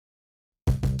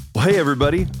Well, hey,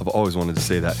 everybody. I've always wanted to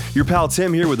say that. Your pal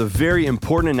Tim here with a very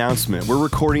important announcement. We're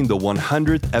recording the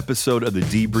 100th episode of the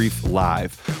Debrief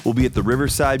live. We'll be at the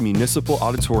Riverside Municipal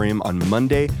Auditorium on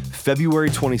Monday,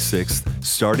 February 26th,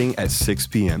 starting at 6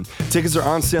 p.m. Tickets are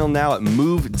on sale now at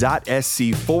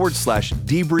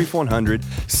move.sc/debrief100,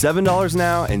 $7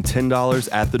 now and $10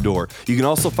 at the door. You can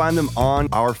also find them on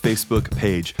our Facebook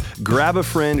page. Grab a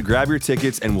friend, grab your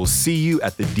tickets, and we'll see you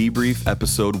at the Debrief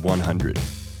episode 100.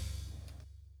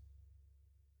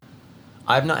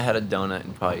 I've not had a donut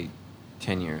in probably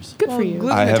 10 years. Good for you.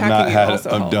 I have not had a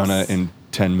donut in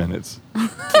 10 minutes. Yeah,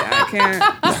 I can't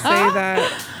say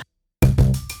that.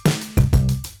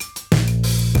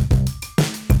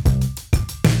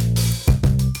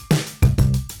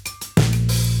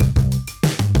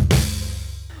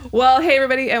 Well, hey,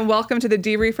 everybody, and welcome to the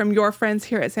Debrief from your friends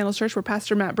here at Sandals Church, where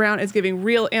Pastor Matt Brown is giving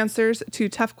real answers to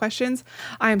tough questions.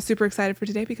 I am super excited for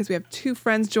today because we have two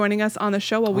friends joining us on the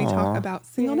show while we talk about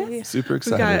singleness. Yay. Super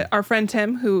excited. We've got our friend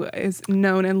Tim, who is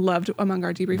known and loved among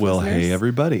our Debrief listeners. Hey,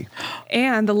 everybody.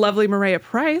 And the lovely Maria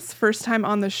Price, first time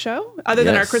on the show, other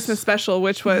than our Christmas special,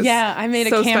 which was I made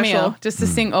so a cameo special. just to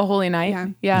sing "Oh Holy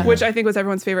Night." Yeah. Which I think was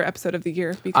everyone's favorite episode of the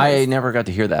year. Because I never got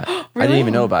to hear that. I didn't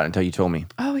even know about it until you told me.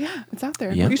 Oh, yeah. It's out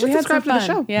there. Yeah. You should We had subscribe to some the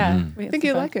show. fun. Yeah. I think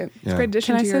you'd like it. It's a great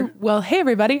addition Can I to say, your... well, hey,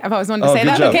 everybody. I've always wanted to say good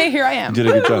that. job. Okay, here I am. You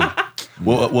did a good job.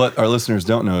 Well, what our listeners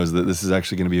don't know is that this is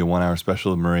actually going to be a 1 hour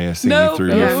special of Maria singing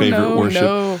through your favorite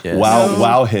worship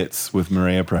wow hits with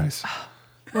Maria Price.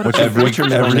 What's your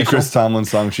Chris Tomlin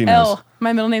song she knows. L.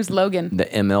 My middle name's Logan. The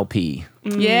MLP.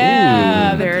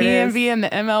 Yeah. There it the is. PMB and the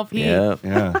MLP. Yeah.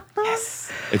 Yeah.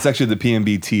 Yes. It's actually the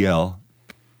PMB TL,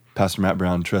 Pastor Matt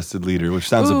Brown, trusted leader, which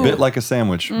sounds a bit like a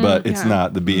sandwich, but it's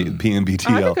not. The PMB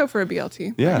TL. I could go for a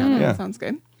BLT. Yeah. That sounds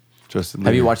good. Trusted leader.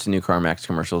 Have you watched the new CarMax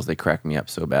commercials? They crack me up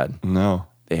so bad. No.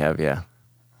 They have, yeah.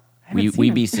 haven't We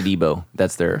seen be Sadibo.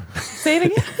 That's their. Say it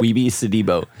again. We be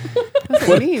Sadibo. What does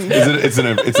it mean? It's an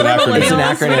acronym. It's an Millennials, we don't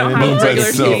acronym. It have means regular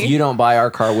if TV. you don't buy our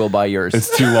car, we'll buy yours.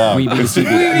 It's too long. We be Sadibo.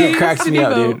 It cracks me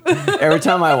up, dude. Every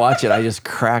time I watch it, I just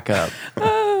crack up.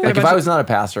 Like if I was not a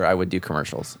pastor, I would do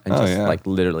commercials and just like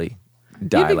literally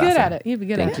die You'd be laughing. good at it. You'd be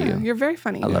good Thank at it. you. You're very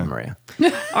funny. I love Maria.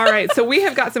 All right, so we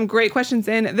have got some great questions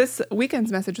in. This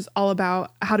weekend's message is all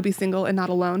about how to be single and not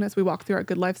alone as we walk through our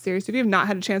Good Life series. So if you have not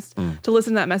had a chance to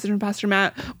listen to that message from Pastor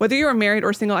Matt, whether you are married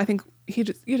or single, I think you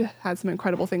just had some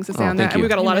incredible things to say on that. thank And you. we've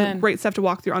got a lot of Amen. great stuff to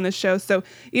walk through on this show. So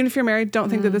even if you're married, don't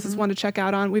think that this is one to check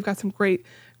out on. We've got some great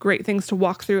things to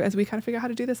walk through as we kind of figure out how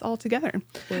to do this all together.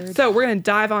 So we're going to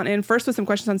dive on in first with some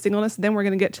questions on singleness. Then we're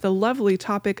going to get to the lovely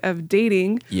topic of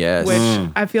dating, Yes.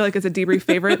 which I feel like is a Debrief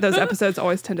favorite. Those episodes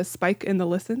always tend to spike in the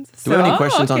listens. Do we have any Oh,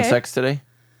 questions on okay. sex today?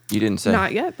 You didn't say.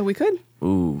 Not yet, but we could.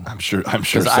 Ooh. I'm sure 'Cause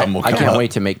some will I come can't up.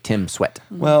 wait to make Tim sweat.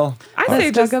 Well, I say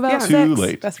Let's just talk about yeah. Too sex.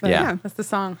 late. That's funny. Yeah. That's the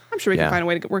song. I'm sure we Yeah. can find a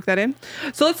way to work that in.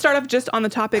 So let's start off just on the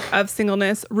topic of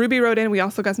singleness. Ruby wrote in. We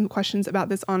also got some questions about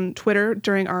this on Twitter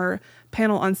during our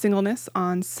panel on singleness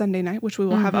on Sunday night, which we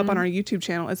will have up on our YouTube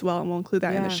channel as well, and we'll include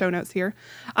that in the show notes here.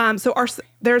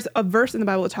 There's a verse in the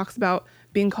Bible that talks about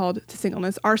being called to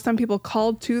singleness. Are some people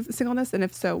called to singleness, and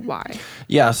if so, why?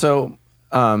 Yeah. So,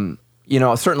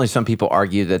 certainly some people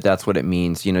argue that that's what it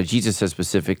means. Jesus says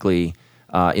specifically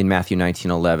in Matthew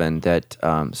 19:11 that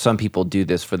some people do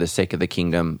this for the sake of the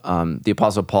kingdom. The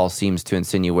Apostle Paul seems to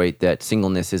insinuate that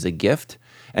singleness is a gift.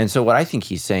 And so what I think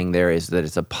he's saying there is that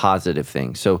it's a positive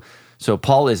thing. So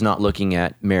Paul is not looking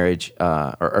at marriage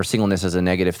or singleness as a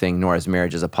negative thing, nor as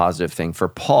marriage as a positive thing. For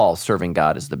Paul, serving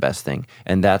God is the best thing.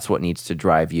 And that's what needs to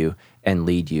drive you and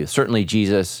lead you. Certainly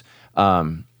Jesus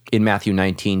in Matthew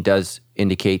 19 does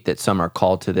indicate that some are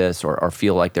called to this or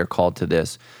feel like they're called to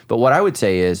this. But what I would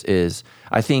say is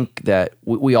I think that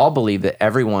we all believe that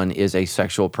everyone is a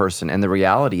sexual person. And the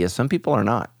reality is some people are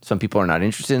not. Some people are not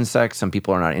interested in sex. Some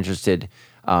people are not interested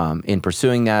in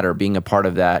pursuing that or being a part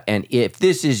of that. And if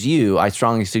this is you, I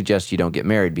strongly suggest you don't get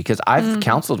married, because I've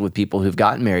counseled with people who've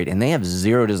gotten married and they have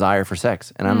zero desire for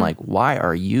sex. And I'm like, why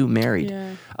are you married?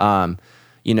 Yeah.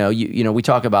 We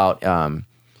talk about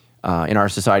in our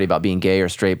society about being gay or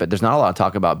straight, but there's not a lot of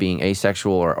talk about being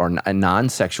asexual or a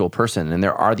non-sexual person. And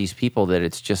there are these people that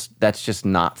that's just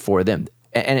not for them.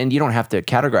 And you don't have to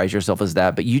categorize yourself as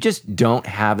that, but you just don't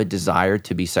have a desire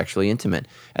to be sexually intimate.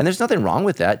 And there's nothing wrong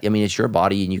with that. I mean, it's your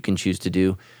body and you can choose to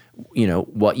do,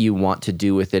 what you want to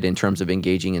do with it in terms of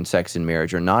engaging in sex and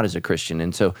marriage or not as a Christian.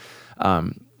 And so,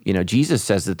 Jesus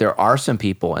says that there are some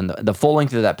people, and the full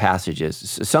length of that passage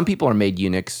is, some people are made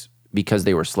eunuchs because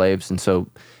they were slaves. And so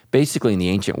basically in the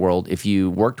ancient world, if you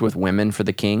worked with women for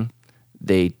the king,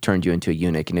 they turned you into a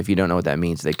eunuch. And if you don't know what that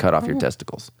means, they cut off your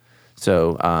testicles.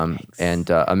 So, and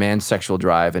a man's sexual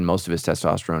drive and most of his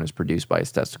testosterone is produced by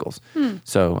his testicles.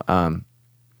 So,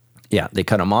 yeah, they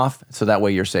cut him off, so that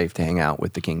way you're safe to hang out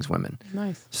with the king's women.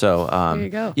 Nice. So, There you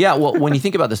go. yeah, well, when you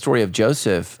think about the story of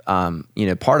Joseph,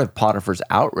 part of Potiphar's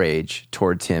outrage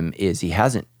towards him is he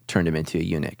hasn't turned him into a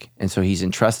eunuch. And so he's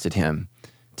entrusted him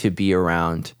to be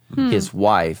around his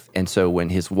wife. And so when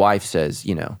his wife says,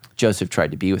 Joseph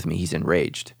tried to be with me, he's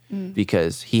enraged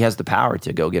because he has the power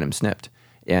to go get him snipped.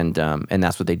 And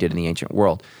that's what they did in the ancient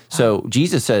world. So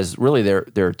Jesus says, really, there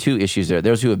are two issues there.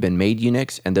 Those who have been made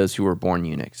eunuchs and those who were born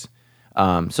eunuchs.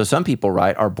 So some people,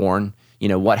 right, are born,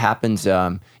 what happens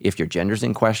if your gender's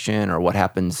in question, or what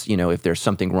happens, if there's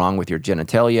something wrong with your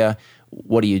genitalia.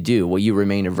 What do? Well, you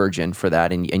remain a virgin for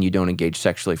that, and you don't engage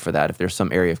sexually for that if there's some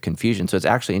area of confusion. So it's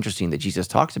actually interesting that Jesus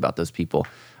talks about those people.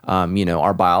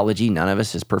 Our biology, none of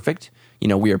us is perfect.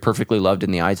 We are perfectly loved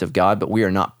in the eyes of God, but we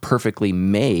are not perfectly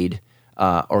made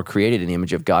or created in the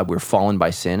image of God. We're fallen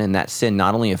by sin, and that sin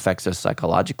not only affects us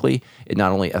psychologically, it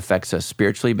not only affects us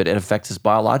spiritually, but it affects us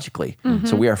biologically.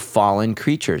 So we are fallen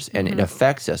creatures, and it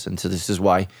affects us. And so this is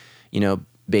why,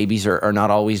 babies are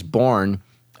not always born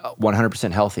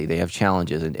 100% healthy. They have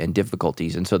challenges and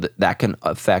difficulties, and so that can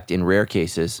affect, in rare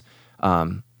cases,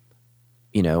 our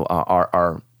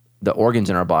the organs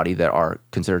in our body that are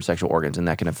considered sexual organs, and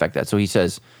that can affect that. So he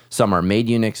says some are made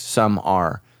eunuchs, some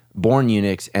are born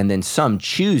eunuchs, and then some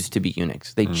choose to be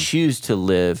eunuchs. They choose to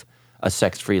live a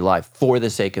sex-free life for the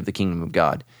sake of the kingdom of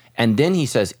God. And then he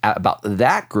says about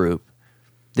that group,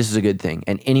 this is a good thing,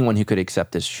 and anyone who could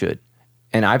accept this should.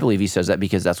 And I believe he says that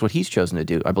because that's what he's chosen to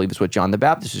do. I believe it's what John the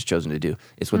Baptist has chosen to do.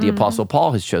 It's what the Apostle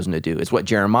Paul has chosen to do. It's what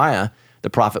Jeremiah, the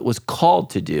prophet, was called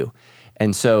to do.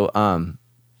 And so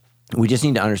we just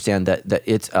need to understand that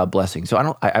it's a blessing.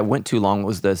 So I went too long. What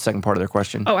was the second part of their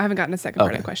question? Oh, I haven't gotten a second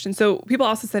part of the question. So people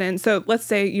also sent in, so let's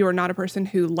say you are not a person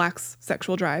who lacks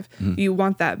sexual drive. You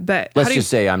want that, but let's just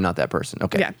say I'm not that person.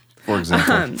 Okay. Yeah. For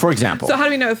example. So how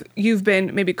do we know if you've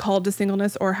been maybe called to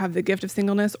singleness or have the gift of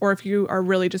singleness, or if you are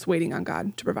really just waiting on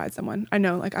God to provide someone? I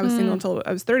know, I was single until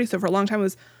I was 30. So for a long time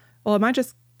am I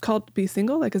just called to be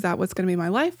single? Is that what's going to be my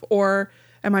life? Or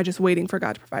am I just waiting for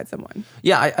God to provide someone?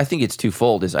 Yeah, I think it's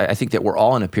twofold. I think that we're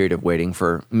all in a period of waiting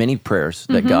for many prayers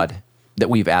that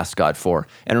we've asked God for.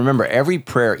 And remember, every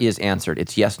prayer is answered.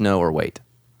 It's yes, no, or wait.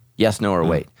 Yes, no, or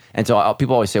wait. And so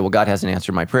people always say, well, God hasn't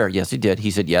answered my prayer. Yes, he did. He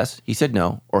said yes, he said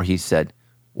no, or he said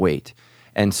wait.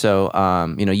 And so,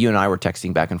 you and I were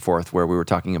texting back and forth where we were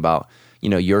talking about,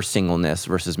 your singleness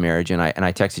versus marriage. And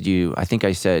I texted you, I think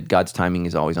I said, God's timing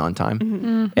is always on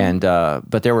time. And,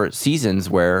 but there were seasons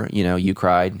where, you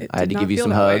cried. I had to give you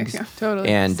some hugs. Yeah. Totally.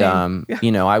 And,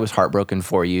 I was heartbroken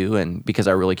for you, and because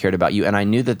I really cared about you. And I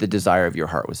knew that the desire of your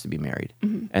heart was to be married.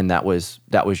 And that was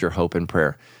your hope and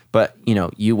prayer. But,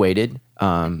 you waited,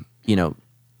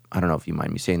 I don't know if you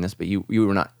mind me saying this, but you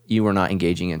were not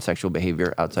engaging in sexual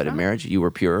behavior outside of marriage. You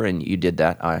were pure, and you did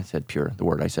that. I said pure, the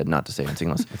word I said not to say in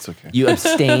Singleness. It's okay. You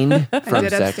abstained from I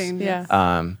did sex. abstain,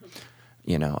 Yeah.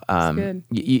 yes.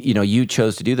 You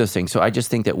chose to do those things. So I just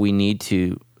think that we need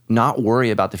to not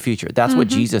worry about the future. That's what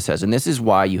Jesus says, and this is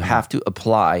why you have to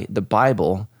apply the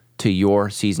Bible to your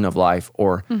season of life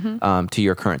or to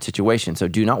your current situation. So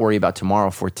do not worry about tomorrow,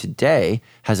 for today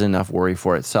has enough worry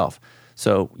for itself.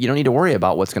 So you don't need to worry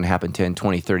about what's going to happen 10,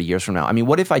 20, 30 years from now. I mean,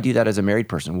 what if I do that as a married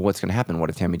person? Well, what's going to happen?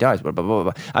 What if Tammy dies? Blah, blah, blah,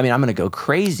 blah. I mean, I'm going to go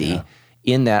crazy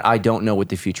in that I don't know what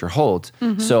the future holds.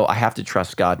 So I have to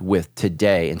trust God with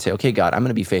today and say, okay, God, I'm going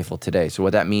to be faithful today. So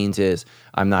what that means is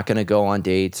I'm not going to go on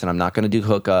dates, and I'm not going to do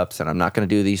hookups, and I'm not going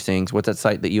to do these things. What's that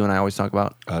site that you and I always talk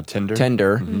about? Tinder.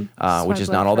 Tinder, which is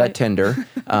not all that tender.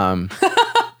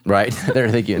 Right? There,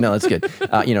 thank you. No, that's good.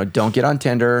 Don't get on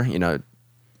Tinder,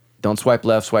 don't swipe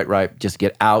left, swipe right. Just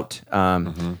get out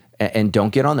and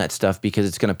don't get on that stuff, because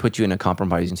it's going to put you in a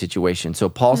compromising situation. So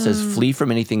Paul says, flee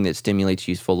from anything that stimulates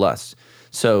youthful lusts.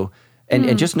 So,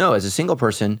 and just know, as a single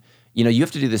person, you have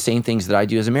to do the same things that I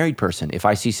do as a married person. If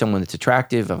I see someone that's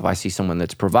attractive, if I see someone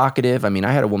that's provocative. I mean,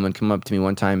 I had a woman come up to me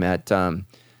one time at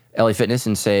LA Fitness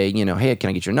and say, hey, can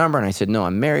I get your number? And I said, no,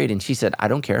 I'm married. And she said, I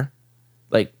don't care.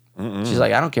 She's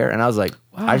like, I don't care. And I was like,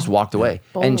 wow. I just walked away.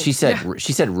 Bold. And she said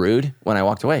rude when I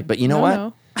walked away. But you know what?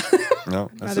 No.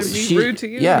 No, that's Rather be rude to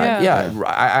you.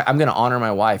 Yeah. I'm going to honor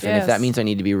my wife. And if that means I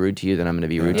need to be rude to you, then I'm going to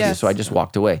be rude to you. So I just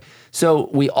walked away. So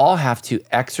we all have to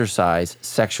exercise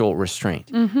sexual restraint.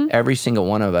 Every single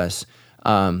one of us,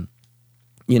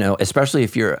 especially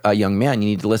if you're a young man, you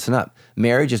need to listen up.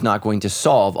 Marriage is not going to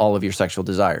solve all of your sexual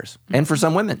desires. And for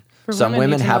some women, some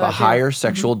women have a higher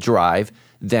sexual drive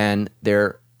than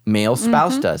their male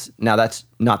spouse does. Now, that's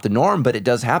not the norm, but it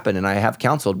does happen, and I have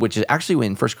counseled, which is actually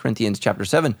in 1 Corinthians chapter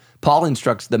 7, Paul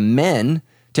instructs the men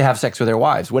to have sex with their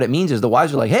wives. What it means is the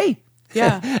wives are like, hey,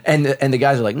 Yeah. and the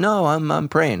guys are like, no, I'm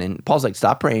praying. And Paul's like,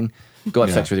 stop praying, go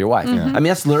have sex with your wife. I mean,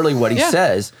 that's literally what he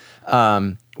says,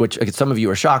 which some of you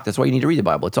are shocked. That's why you need to read the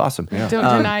Bible. It's awesome. Don't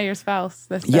deny your spouse.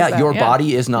 Your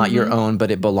body is not your own,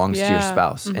 but it belongs to your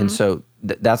spouse. And so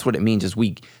that's what it means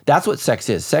that's what sex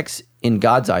is. Sex in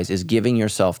God's eyes is giving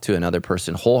yourself to another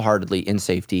person wholeheartedly in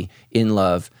safety, in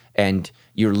love, and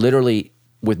you're literally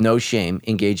with no shame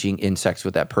engaging in sex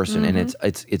with that person. And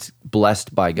it's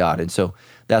blessed by God. And so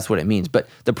that's what it means. But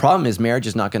the problem is marriage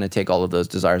is not going to take all of those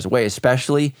desires away,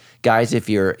 especially guys, if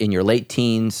you're in your late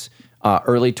teens,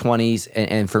 early 20s,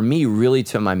 and for me, really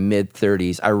to my mid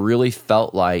 30s, I really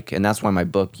felt like, and that's why my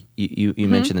book, you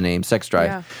mentioned the name Sex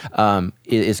Drive,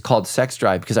 is called Sex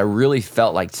Drive, because I really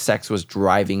felt like sex was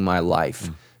driving my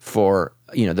life for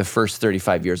the first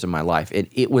 35 years of my life.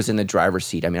 It was in the driver's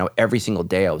seat. I mean, every single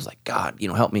day I was like, God,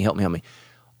 help me.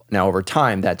 Now, over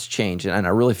time, that's changed, and I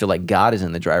really feel like God is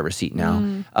in the driver's seat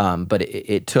now. But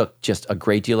it took just a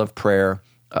great deal of prayer,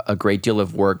 a great deal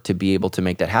of work to be able to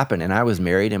make that happen. And I was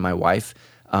married, and my wife,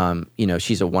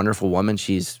 she's a wonderful woman.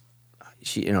 She's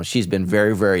been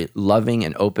very, very loving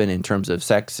and open in terms of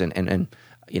sex, and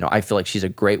I feel like she's a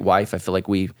great wife. I feel like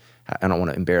I don't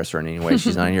want to embarrass her in any way.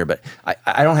 She's not in here, but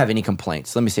I don't have any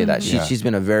complaints. Let me say that. She's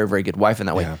been a very, very good wife in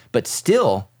that way. But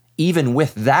still, even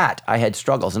with that, I had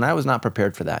struggles, and I was not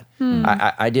prepared for that.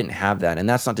 I didn't have that, and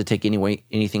that's not to take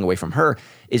anything away from her.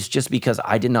 It's just because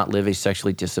I did not live a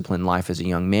sexually disciplined life as a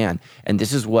young man, and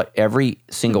this is what every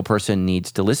single person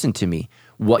needs to listen to me.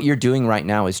 What you're doing right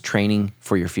now is training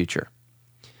for your future.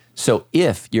 So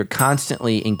if you're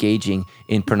constantly engaging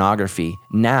in pornography,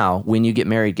 now when you get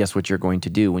married, guess what you're going to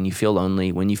do? When you feel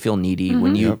lonely, when you feel needy,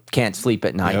 when you can't sleep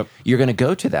at night, you're going to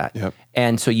go to that.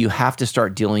 And so you have to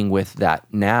start dealing with that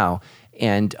now.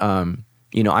 And, I'm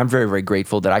very, very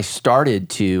grateful that I started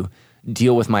to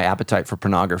deal with my appetite for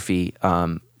pornography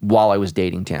while I was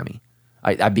dating Tammy.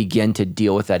 I began to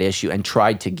deal with that issue and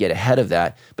tried to get ahead of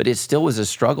that, but it still was a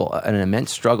struggle, an immense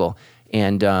struggle.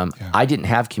 And I didn't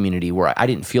have community where I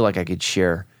didn't feel like I could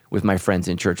share with my friends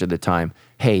in church at the time,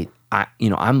 hey,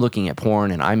 I'm looking at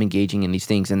porn and I'm engaging in these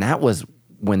things. And that was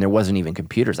when there wasn't even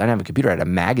computers. I didn't have a computer, I had a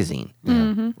magazine,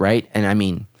 right? And I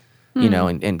mean,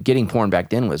 and getting porn back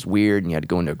then was weird, and you had to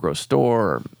go into a gross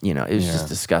store, or, it was just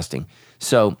disgusting.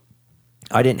 So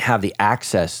I didn't have the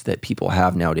access that people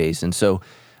have nowadays. And so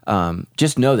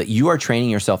just know that you are training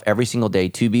yourself every single day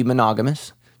to be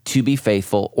monogamous, to be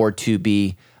faithful, or to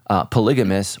be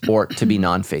polygamous, or to be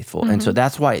non-faithful. And so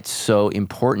that's why it's so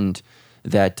important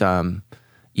that,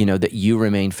 that you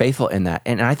remain faithful in that.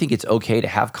 And I think it's okay to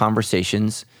have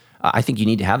conversations. I think you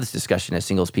need to have this discussion as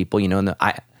singles people, and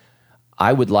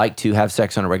I would like to have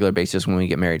sex on a regular basis when we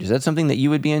get married. Is that something that you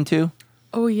would be into?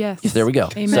 Oh, yes. Yes, there we go.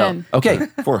 Amen. So, okay.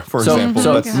 For example,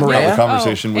 that's how Maria- the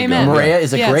conversation would amen. go. Maria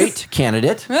is a Yes. great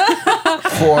candidate for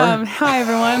Hi,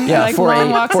 everyone. I like for long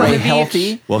walks a on the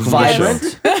healthy, beach. Welcome to the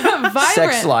vibrant Vibrant.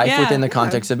 sex life yeah. within the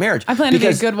context of marriage. I plan to be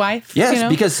a good wife. Yes,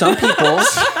 because some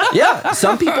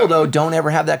people, though, don't ever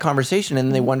have that conversation,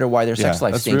 and they wonder why their sex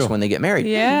life that's stinks real. when they get married.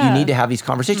 Yeah. You need to have these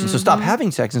conversations. So stop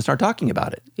having sex and start talking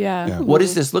about it. Yeah. What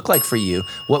does this look like for you?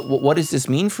 What does this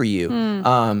mean for you?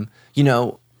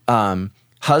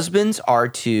 Husbands are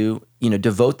to,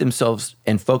 devote themselves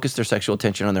and focus their sexual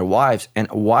attention on their wives, and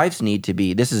wives need to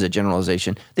be, this is a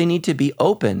generalization, they need to be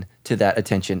open to that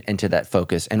attention and to that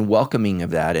focus and welcoming of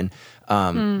that. And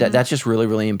that's just really,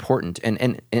 really important.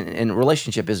 And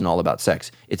relationship isn't all about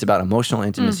sex. It's about emotional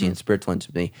intimacy and spiritual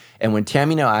intimacy. And when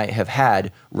Tammy and I have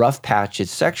had rough patches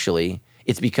sexually,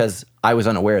 it's because I was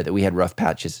unaware that we had rough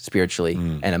patches spiritually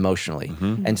and emotionally.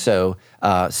 And so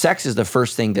sex is the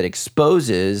first thing that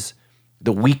exposes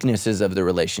the weaknesses of the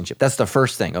relationship. That's the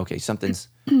first thing. Okay, something's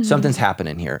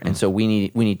happening here, and so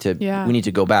we need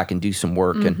to go back and do some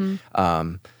work. And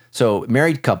so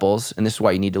married couples, and this is why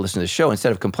you need to listen to the show.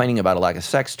 Instead of complaining about a lack of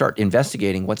sex, start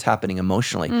investigating what's happening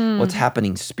emotionally, what's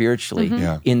happening spiritually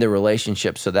in the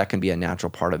relationship, so that can be a natural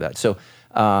part of that. So,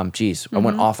 I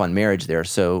went off on marriage there.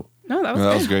 So No,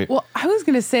 that Was great. Well, I was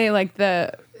going to say, like,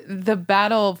 the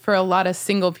battle for a lot of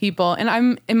single people, and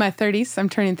I'm in my 30s, I'm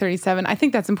turning 37. I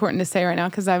think that's important to say right now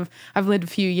because I've lived a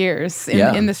few years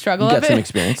in the struggle you of got it. some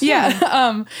experience.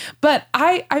 Yeah. But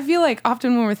I feel like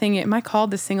often when we're thinking, am I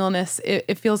called to singleness?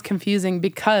 It feels confusing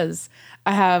because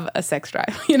I have a sex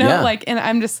drive, you know, Yeah. like, and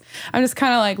I'm just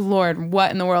kind of like, Lord, what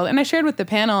in the world? And I shared with the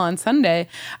panel on Sunday,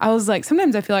 I was like,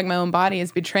 sometimes I feel like my own body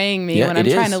is betraying me when I'm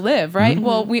trying to live, right?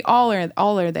 Well, we all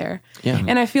are there. Yeah.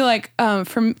 And I feel like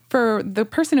for the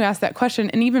person who asked that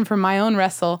question, and even for my own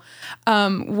wrestle,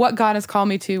 what God has called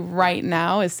me to right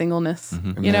now is singleness,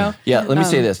 you know? Yeah, let me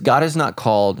say this. God has not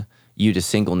called you to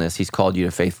singleness. He's called you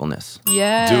to faithfulness.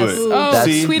 Yes. Do it. Oh,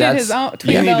 tweeted his own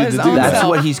self. That's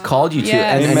what he's called you to.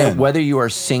 Yes. And whether you are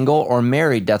single or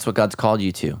married, that's what God's called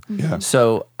you to. Yeah.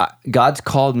 So God's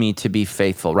called me to be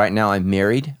faithful. Right now I'm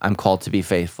married. I'm called to be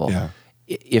faithful. Yeah.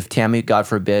 If Tammy, God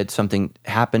forbid, something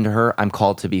happened to her, I'm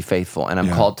called to be faithful, and I'm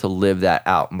called to live that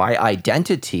out. My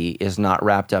identity is not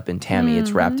wrapped up in Tammy.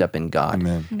 It's wrapped up in God.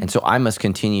 Amen. And so I must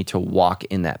continue to walk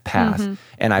in that path.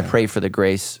 And I pray for the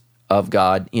grace of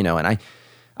God, you know, and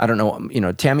I don't know, you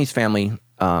know, Tammy's family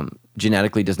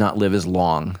genetically does not live as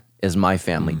long as my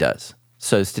family does.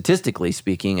 So statistically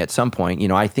speaking, at some point, you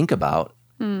know, I think about,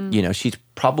 you know, she's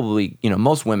probably, you know,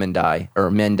 most women die or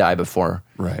men die before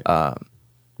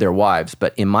their wives.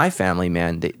 But in my family,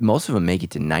 man, most of them make it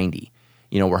to 90.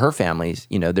 You know, where her family's,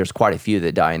 you know, there's quite a few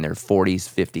that die in their 40s,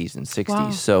 50s, and 60s.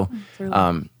 Wow. So,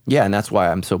 yeah, and that's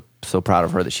why I'm so proud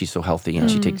of her that she's so healthy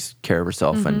and she takes care of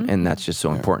herself. And that's just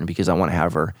so important because I want to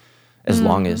have her as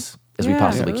long as we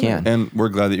possibly can. And we're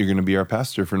glad that you're going to be our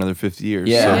pastor for another 50 years.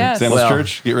 Yeah. So, Yes. Sandals Well,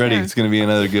 Church, get ready. It's going to be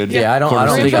another good. Yeah, I don't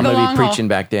Ready think for I'm the going to long be haul. preaching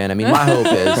back then. I mean,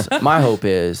 my hope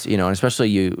is, you know, and especially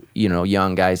you know,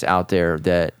 young guys out there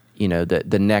that, you know,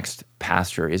 the next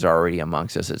pastor is already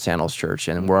amongst us at Sandals Church,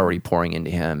 and we're already pouring into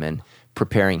him and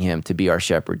preparing him to be our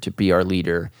shepherd, to be our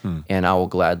leader, and I will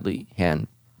gladly hand,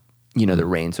 you know, the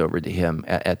reins over to him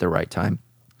at the right time.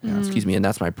 Excuse me, and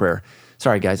that's my prayer.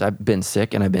 Sorry, guys, I've been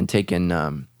sick and I've been taking.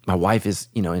 My wife is,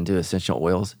 you know, into essential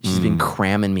oils. She's been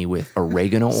cramming me with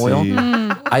oregano oil.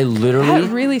 I literally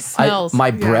That really smells.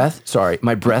 my breath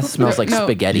smells like No,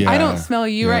 spaghetti. I don't smell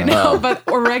you right now, but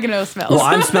oregano smells. Well,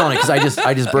 I'm smelling it because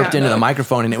I just burped into the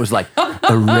microphone and it was like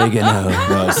oregano.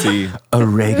 No, see,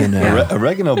 Oregano.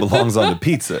 oregano belongs on the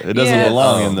pizza. It doesn't Yes.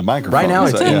 belong in the microphone. Right now,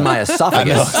 it's So, in my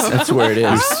esophagus. That's where it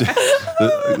is.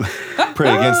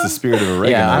 Pray against the spirit of oregano.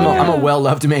 Yeah, I'm a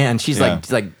well-loved man. She's Yeah.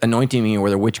 like anointing me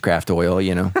with her witchcraft oil,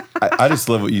 you know. I just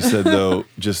love what you said, though,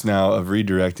 just now of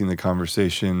redirecting the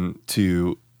conversation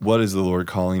to what is the Lord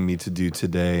calling me to do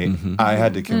today? I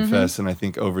had to confess, and I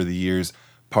think over the years,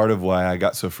 part of why I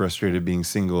got so frustrated being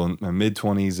single in my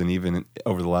mid-20s and even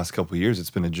over the last couple of years, it's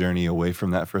been a journey away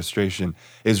from that frustration,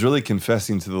 is really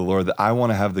confessing to the Lord that I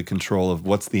want to have the control of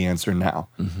what's the answer now.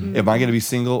 Am I going to be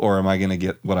single or am I going to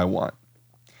get what I want?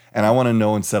 And I want to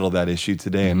know and settle that issue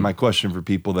today. And my question for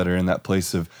people that are in that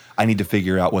place of, I need to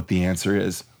figure out what the answer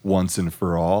is once and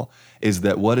for all, is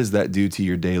that what does that do to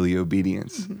your daily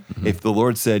obedience? If the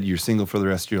Lord said you're single for the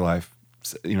rest of your life,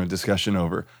 you know, discussion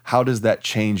over, how does that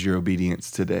change your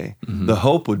obedience today? The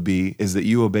hope would be is that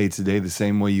you obey today the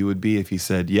same way you would be if he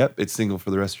said, yep, it's single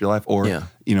for the rest of your life, or,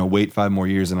 you know, wait 5 more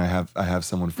years and I have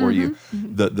someone for you.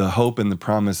 The hope and the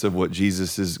promise of what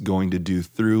Jesus is going to do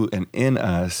through and in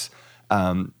us,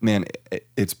 man,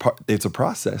 it's a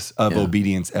process of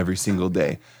obedience every single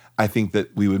day. I think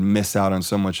that we would miss out on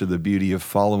so much of the beauty of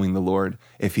following the Lord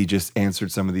if he just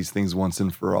answered some of these things once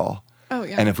and for all. Oh,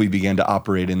 yeah. And if we began to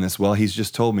operate in this, well, he's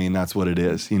just told me and that's what it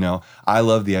is. You know, I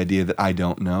love the idea that I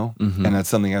don't know. And that's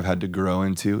something I've had to grow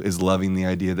into, is loving the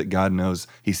idea that God knows.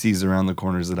 He sees around the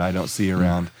corners that I don't see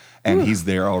around. And he's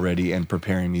there already and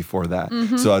preparing me for that.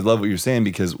 So I love what you're saying,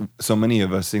 because so many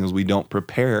of us singles, we don't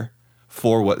prepare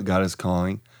for what God is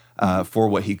calling, for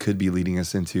what he could be leading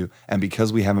us into. And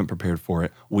because we haven't prepared for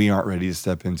it, we aren't ready to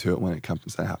step into it when it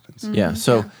comes, that happens. Yeah.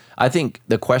 So I think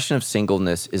the question of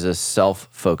singleness is a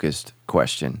self-focused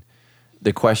question.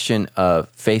 The question of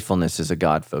faithfulness is a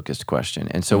God-focused question.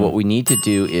 And so what we need to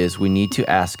do is we need to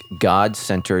ask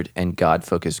God-centered and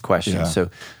God-focused questions. Yeah. So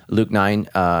Luke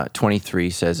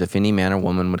 9:23 says, if any man or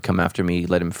woman would come after me,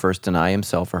 let him first deny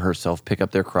himself or herself, pick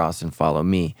up their cross and follow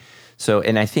me. So,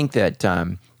 and I think that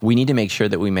we need to make sure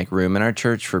that we make room in our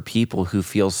church for people who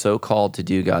feel so called to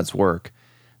do God's work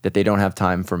that they don't have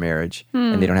time for marriage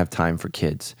and they don't have time for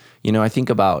kids. You know, I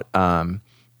think about,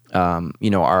 you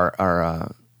know,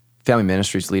 our family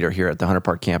ministries leader here at the Hunter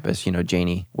Park campus, you know,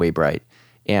 Janie Waybright.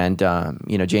 And,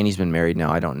 you know, Janie's been married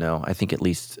now, I don't know, I think at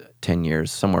least 10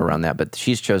 years, somewhere around that, but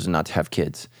she's chosen not to have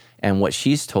kids. And what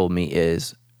she's told me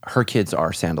is, her kids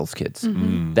are Sandals kids.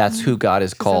 That's who God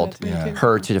has called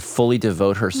her to fully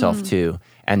devote herself to,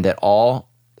 and that all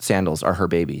Sandals are her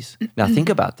babies. Now think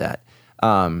about that.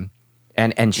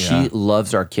 And she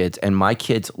loves our kids, and my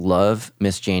kids love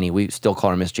Miss Janie. We still call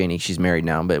her Miss Janie. She's married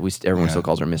now, but everyone still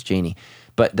calls her Miss Janie.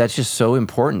 But that's just so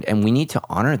important, and we need to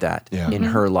honor that in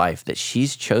her life, that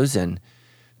she's chosen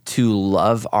to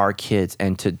love our kids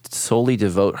and to solely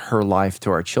devote her life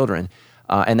to our children.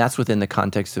 And that's within the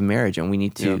context of marriage, and we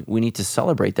need to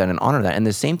celebrate that and honor that. And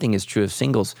the same thing is true of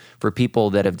singles, for people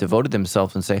that have devoted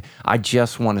themselves and say, I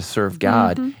just want to serve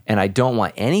God, and I don't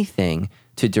want anything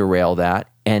to derail that.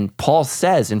 And Paul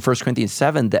says in 1 Corinthians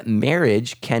 7 that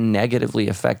marriage can negatively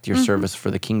affect your service for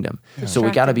the kingdom. So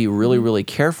we got to be really, really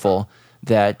careful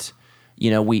that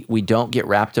we don't get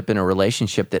wrapped up in a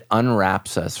relationship that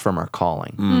unwraps us from our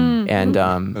calling. And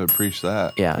I preach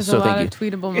that. Yeah, There's so a lot thank of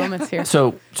tweetable moments here.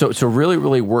 So really,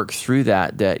 really work through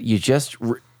that you just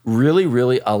really,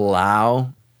 really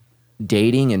allow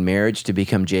dating and marriage to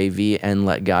become JV and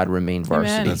let God remain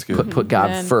varsity. Amen. That's good. Put God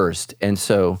Amen. first. And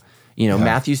so,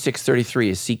 Matthew 6:33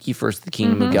 is seek ye first the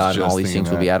kingdom of God, and all these things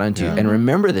will be added unto you. And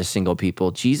remember this, single people,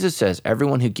 Jesus says,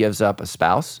 everyone who gives up a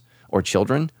spouse or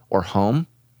children or home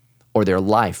or their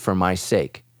life for my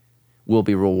sake will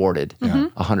be rewarded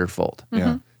 100-fold.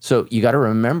 So you got to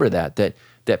remember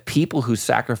that people who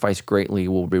sacrifice greatly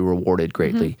will be rewarded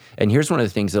greatly. And here's one of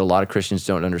the things that a lot of Christians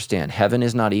don't understand. Heaven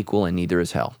is not equal, and neither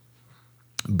is hell.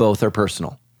 Both are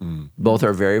personal. Both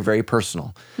are very, very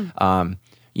personal.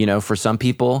 For some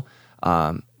people,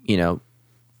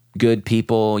 good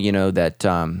people,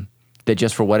 that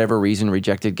just for whatever reason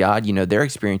rejected God, their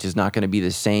experience is not going to be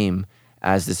the same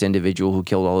as this individual who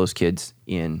killed all those kids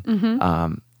in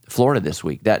Florida this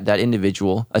week. That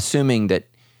individual, assuming that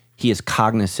he is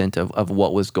cognizant of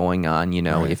what was going on,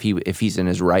 if he's in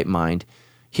his right mind,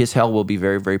 his hell will be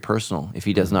very, very personal if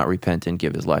he does not repent and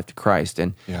give his life to Christ.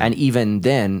 And even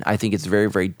then, I think it's very,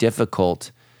 very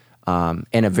difficult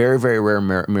and a very, very rare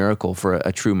miracle for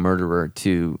a true murderer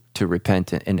to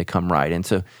repent and to come right. And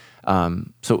so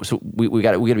we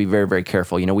got to be very, very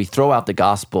careful. We throw out the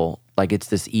gospel like it's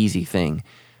this easy thing,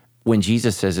 when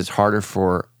Jesus says it's harder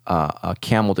for a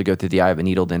camel to go through the eye of a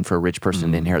needle than for a rich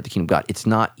person to inherit the kingdom of God. It's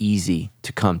not easy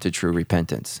to come to true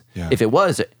repentance. Yeah. If it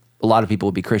was, a lot of people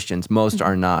would be Christians. Most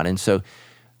are not. And so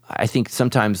I think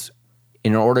sometimes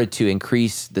in order to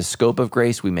increase the scope of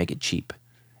grace, we make it cheap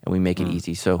and we make it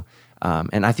easy. So,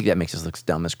 and I think that makes us look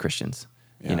dumb as Christians,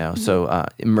 So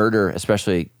murder,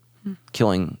 especially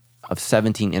killing of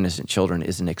 17 innocent children,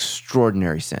 is an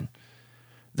extraordinary sin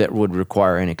that would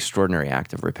require an extraordinary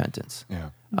act of repentance.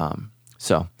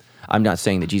 So I'm not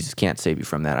saying that Jesus can't save you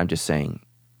from that. I'm just saying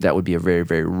that would be a very,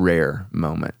 very rare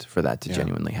moment for that to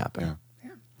genuinely happen.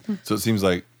 So it seems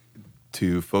like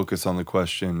to focus on the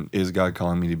question, is God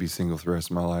calling me to be single for the rest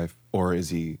of my life, or is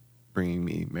he bringing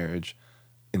me marriage?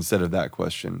 Instead of that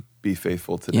question, be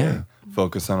faithful today.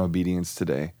 Focus on obedience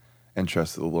today, and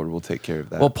trust that the Lord will take care of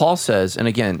that. Well, Paul says, and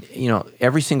again,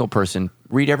 every single person,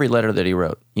 read every letter that he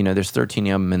wrote. There's 13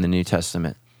 of them in the New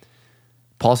Testament.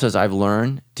 Paul says, I've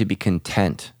learned to be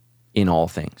content in all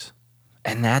things.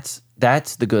 And that's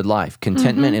the good life.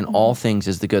 Contentment in all things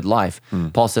is the good life.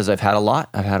 Paul says, I've had a lot,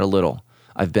 I've had a little.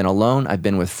 I've been alone, I've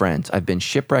been with friends. I've been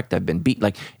shipwrecked, I've been beat.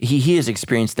 Like he has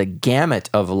experienced the gamut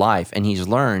of life, and he's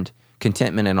learned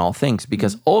contentment in all things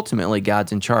because ultimately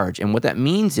God's in charge. And what that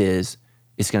means is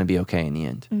it's going to be okay in the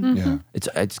end.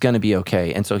 It's going to be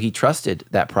okay. And so he trusted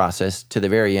that process to the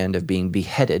very end of being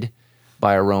beheaded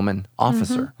by a Roman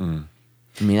officer.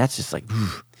 I mean, that's just like...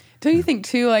 Don't you think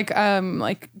too, like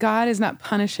God is not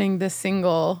punishing this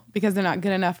single because they're not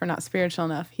good enough or not spiritual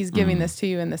enough. He's giving this to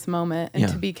you in this moment, and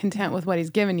to be content with what he's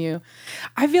given you.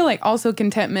 I feel like also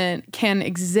contentment can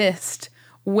exist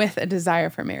with a desire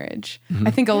for marriage.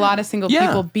 I think a lot of single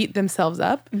people beat themselves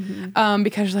up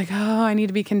because you're like, oh, I need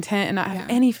to be content and not have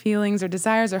any feelings or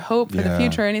desires or hope for the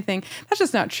future or anything. That's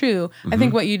just not true. I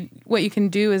think what you can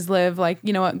do is live like,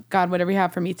 you know what, God, whatever you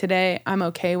have for me today, I'm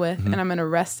okay with, and I'm going to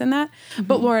rest in that.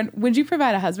 But Lord, would you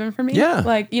provide a husband for me? Yeah.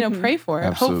 Like, pray for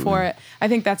it, hope for it. I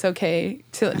think that's okay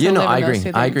to live in I those agree. two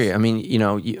things. I agree. I mean,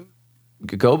 you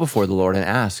go before the Lord and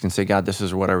ask and say, God, this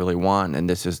is what I really want, and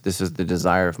this is the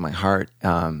desire of my heart.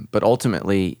 But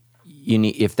ultimately,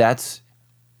 if that's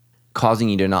causing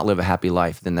you to not live a happy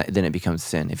life, then it becomes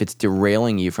sin. If it's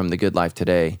derailing you from the good life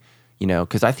today,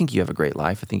 because I think you have a great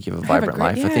life. I think you have a vibrant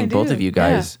life. I think both of you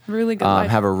guys really good life.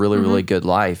 have a really, really good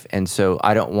life. And so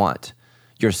I don't want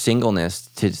your singleness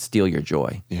to steal your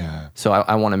joy. Yeah. So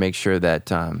I want to make sure that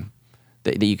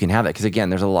that you can have that. Because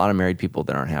again, there's a lot of married people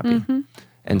that aren't happy.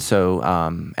 And so,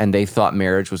 and they thought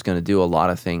marriage was going to do a lot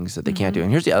of things that they can't do.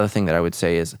 And here's the other thing that I would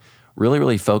say is really,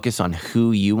 really focus on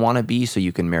who you want to be so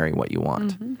you can marry what you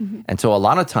want. And so a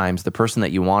lot of times the person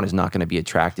that you want is not going to be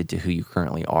attracted to who you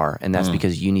currently are. And that's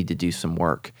because you need to do some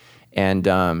work.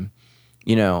 And,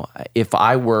 if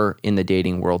I were in the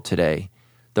dating world today,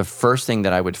 the first thing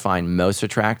that I would find most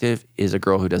attractive is a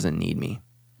girl who doesn't need me.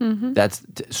 That's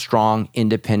strong,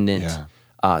 independent,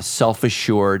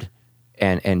 self-assured,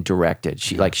 and directed.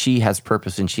 She has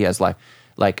purpose and she has life.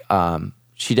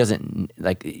 She doesn't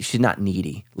she's not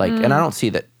needy. And I don't see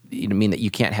that. Mean that you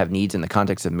can't have needs in the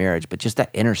context of marriage, but just that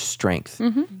inner strength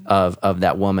of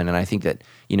that woman. And I think that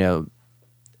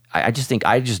I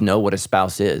just know what a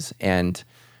spouse is, and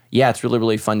it's really,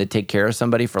 really fun to take care of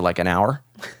somebody for like an hour.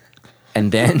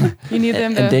 And then you need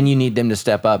them then you need them to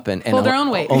step up and pull their own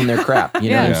weight, own their crap. You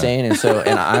know what I'm saying? And so,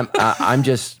 I'm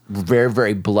just very,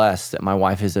 very blessed that my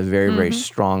wife is a very, very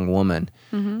strong woman.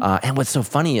 And what's so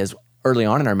funny is early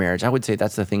on in our marriage, I would say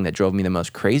that's the thing that drove me the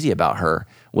most crazy about her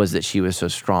was that she was so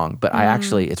strong. But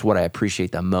it's what I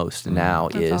appreciate the most now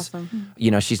is, awesome.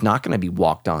 She's not going to be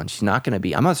walked on. She's not going to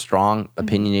be. I'm a strong,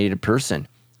 opinionated person.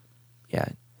 Yeah,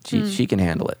 she can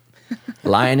handle it.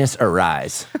 Lioness,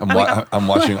 arise. I'm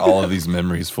watching all of these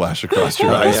memories flash across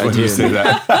your eyes when you say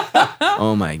that.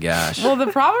 Oh my gosh. Well, the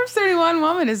Proverbs 31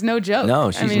 woman is no joke.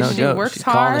 No, she's no she joke. Works she's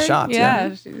hard. calling the shots.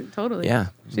 Yeah, totally. Yeah.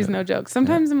 She's no joke.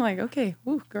 Sometimes I'm like, okay,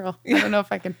 woo, girl. I don't know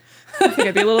if I can. I think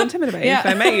I'd be a little intimidated if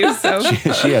I met you. So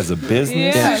she has a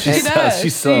business. Yeah, she does.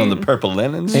 She's selling the purple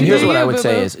linens. And here's what I would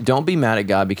say is, don't be mad at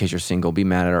God because you're single. Be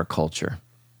mad at our culture.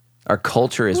 Our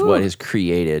culture is what has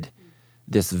created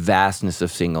this vastness of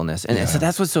singleness. And so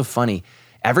that's what's so funny.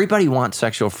 Everybody wants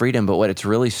sexual freedom, but what it's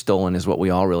really stolen is what we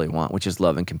all really want, which is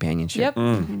love and companionship. Yep.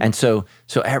 And so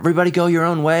everybody go your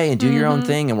own way and do your own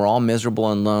thing, and we're all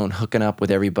miserable and alone, hooking up with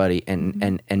everybody.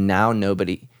 And now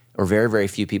nobody, or very, very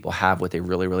few people have what they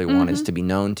really, really want is to be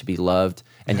known, to be loved,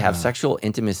 and to have sexual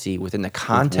intimacy within the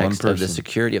context of the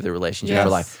security of the relationship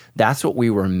of life. That's what we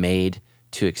were made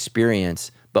to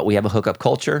experience, but we have a hookup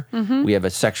culture. We have a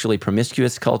sexually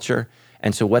promiscuous culture.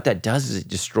 And so what that does is it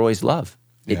destroys love.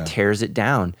 It tears it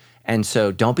down. And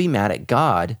so don't be mad at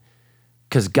God,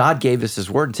 because God gave us his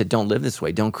word and said, don't live this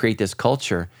way. Don't create this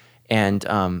culture. And,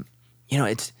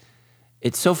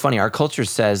 it's so funny. Our culture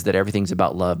says that everything's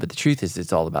about love, but the truth is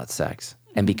it's all about sex.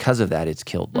 And because of that, it's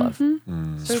killed love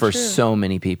for so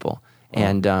many people.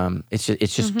 And it's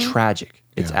just tragic.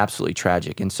 It's absolutely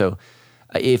tragic. And so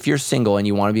if you're single and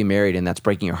you want to be married and that's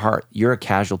breaking your heart, you're a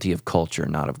casualty of culture,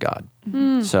 not of God.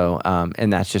 So,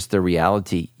 and that's just the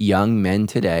reality. Young men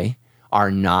today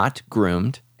are not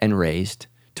groomed and raised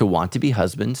to want to be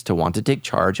husbands, to want to take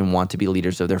charge, and want to be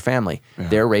leaders of their family.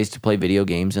 They're raised to play video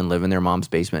games and live in their mom's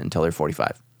basement until they're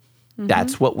 45.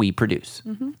 That's what we produce.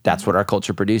 That's what our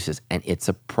culture produces, and it's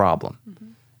a problem.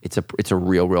 It's a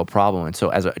real, real problem. And so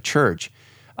as a church,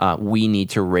 we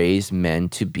need to raise men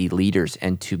to be leaders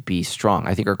and to be strong.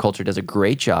 I think our culture does a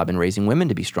great job in raising women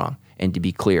to be strong and to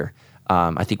be clear.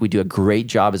 I think we do a great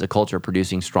job as a culture of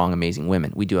producing strong, amazing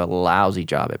women. We do a lousy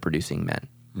job at producing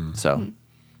men. So.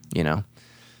 Yeah.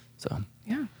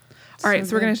 All right,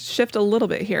 so we're going to shift a little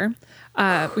bit here. We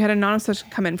had an anonymous question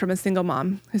come in from a single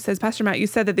mom who says, Pastor Matt, you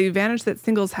said that the advantage that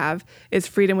singles have is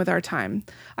freedom with our time.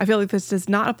 I feel like this does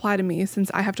not apply to me since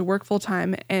I have to work full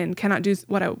time and cannot do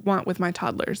what I want with my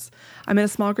toddlers. I'm in a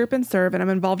small group and serve, and I'm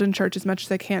involved in church as much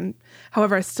as I can.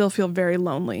 However, I still feel very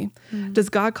lonely. Does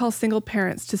God call single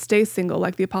parents to stay single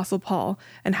like the Apostle Paul?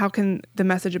 And how can the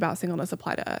message about singleness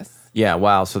apply to us? Yeah,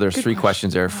 wow. So there's Good three question.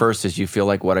 questions there. First is, you feel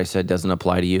like what I said doesn't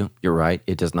apply to you. You're right.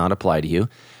 It does not apply to you.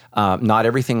 Not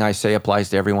everything I say applies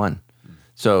to everyone.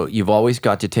 So you've always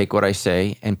got to take what I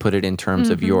say and put it in terms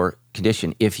of your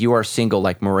condition. If you are single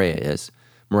like Maria is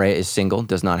single,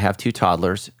 does not have two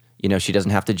toddlers. She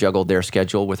doesn't have to juggle their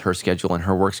schedule with her schedule and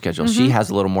her work schedule. She has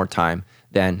a little more time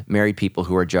than married people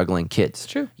who are juggling kids.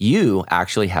 True. You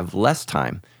actually have less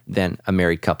time than a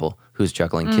married couple who's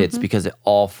juggling kids because it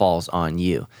all falls on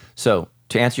you. So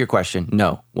to answer your question,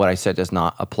 no, what I said does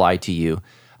not apply to you.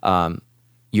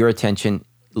 Your attention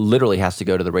literally has to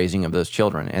go to the raising of those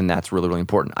children, and that's really, really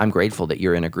important. I'm grateful that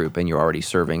you're in a group and you're already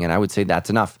serving, and I would say that's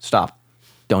enough. Stop.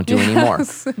 Don't do any more.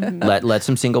 Let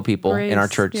some single people in our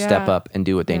church step up and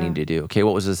do what they need to do. Okay,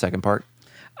 what was the second part?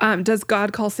 Does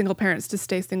God call single parents to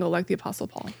stay single like the Apostle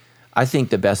Paul? I think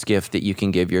the best gift that you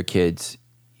can give your kids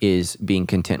is being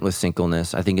content with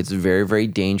singleness. I think it's very, very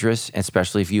dangerous,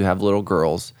 especially if you have little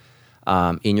girls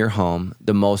in your home.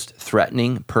 The most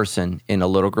threatening person in a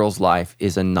little girl's life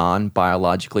is a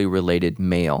non-biologically related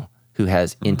male who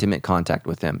has intimate contact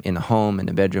with them in the home, in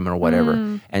the bedroom, or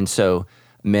whatever. And so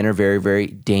men are very, very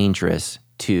dangerous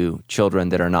to children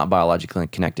that are not biologically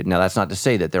connected. Now, that's not to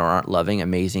say that there aren't loving,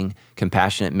 amazing,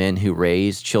 compassionate men who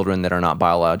raise children that are not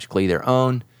biologically their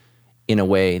own in a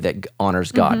way that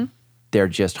honors God. They're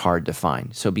just hard to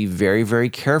find. So be very, very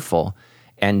careful.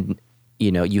 And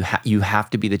you have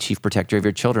to be the chief protector of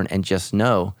your children, and just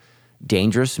know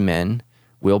dangerous men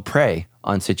will prey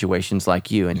on situations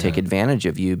like you and take advantage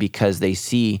of you because they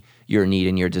see your need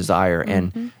and your desire.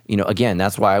 And, again,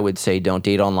 that's why I would say don't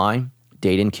date online,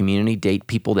 date in community, date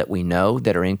people that we know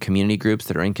that are in community groups,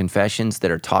 that are in confessions, that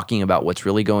are talking about what's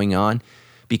really going on,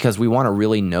 because we want to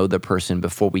really know the person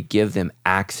before we give them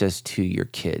access to your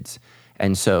kids.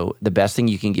 And so the best thing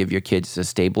you can give your kids is a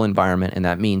stable environment, and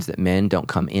that means that men don't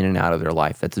come in and out of their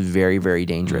life. That's very, very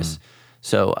dangerous.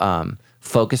 So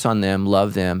focus on them,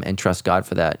 love them, and trust God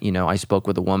for that. I spoke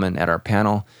with a woman at our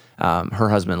panel. Her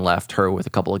husband left her with a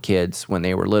couple of kids when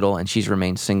they were little, and she's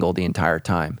remained single the entire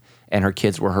time. And her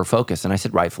kids were her focus. And I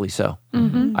said, rightfully so.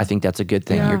 I think that's a good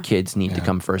thing. Your kids need to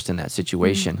come first in that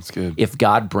situation. That's good. If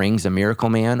God brings a miracle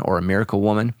man or a miracle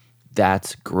woman,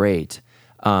 that's great.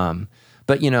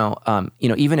 But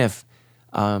even if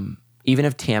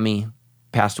Tammy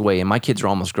passed away, and my kids are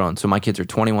almost grown, so my kids are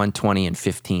 21, 20, and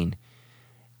 15.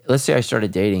 Let's say I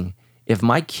started dating. If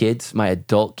my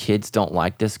adult kids don't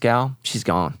like this gal, she's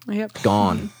gone. Yep.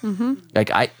 Gone.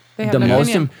 Like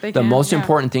the most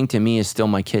important thing to me is still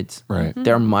my kids. Right.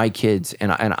 They're my kids,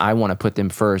 and I want to put them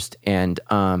first. And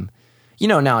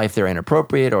now if they're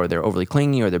inappropriate or they're overly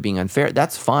clingy or they're being unfair,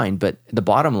 that's fine. But the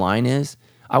bottom line is,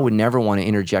 I would never want to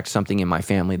interject something in my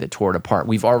family that tore it apart.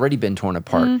 We've already been torn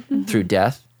apart through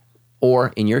death,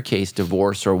 or in your case,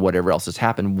 divorce or whatever else has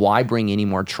happened. Why bring any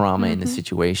more trauma in the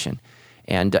situation?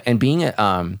 And being a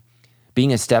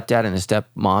stepdad and a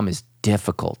stepmom is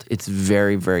difficult. It's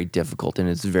very, very difficult, and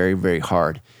it's very, very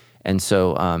hard. And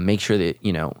so make sure that,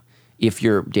 if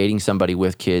you're dating somebody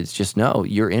with kids, just know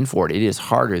you're in for it. It is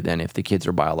harder than if the kids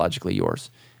are biologically yours.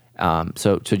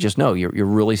 So just know you're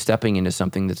really stepping into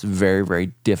something that's very,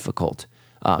 very difficult.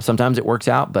 Sometimes it works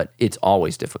out, but it's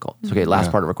always difficult. So, okay,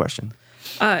 last part of our question.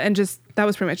 And just, that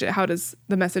was pretty much it. How does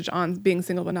the message on being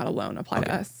single but not alone apply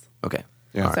to us? Okay.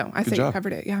 Yeah. So I think you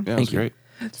covered it. Yeah. Thank you. Great.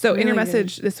 So in your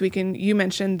message this weekend, you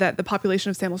mentioned that the population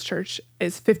of Samuel's church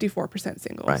is 54%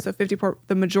 single. Right. So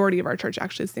the majority of our church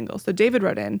actually is single. So David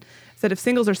wrote in, said, if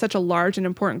singles are such a large and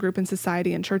important group in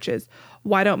society and churches,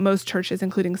 why don't most churches,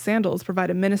 including Sandals,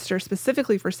 provide a minister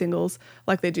specifically for singles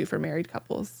like they do for married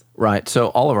couples? Right. So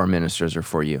all of our ministers are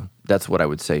for you. That's what I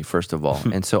would say, first of all.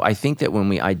 And so I think that when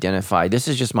we identify, this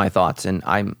is just my thoughts, and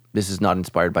this is not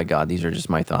inspired by God. These are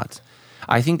just my thoughts.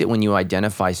 I think that when you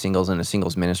identify singles in a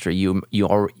singles ministry, you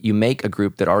make a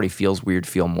group that already feels weird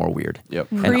feel more weird. Yep.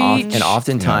 And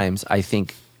oftentimes, I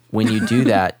think when you do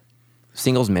that,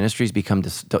 singles ministries become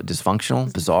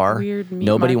dysfunctional, bizarre. Weird meat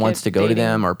Nobody market wants to go to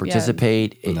them or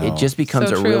participate. It just becomes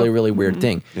So a true. really, really weird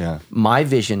thing. Yeah. My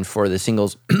vision for the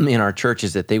singles in our church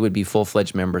is that they would be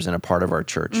full-fledged members and a part of our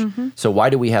church. So why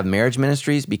do we have marriage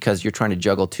ministries? Because you're trying to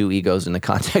juggle two egos in the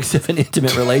context of an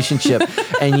intimate relationship,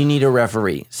 and you need a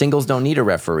referee. Singles don't need a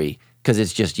referee because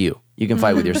it's just you. You can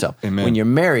fight with yourself. Amen. When you're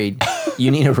married, you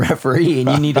need a referee, and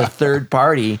you need a third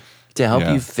party to help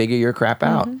you figure your crap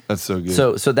out. That's so good.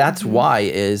 So that's why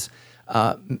is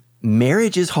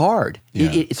marriage is hard. Yeah.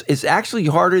 It's actually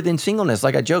harder than singleness.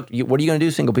 Like I joked, what are you going to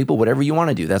do, single people? Whatever you want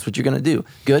to do, that's what you're going to do.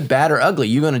 Good, bad, or ugly,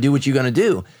 you're going to do what you're going to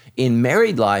do. In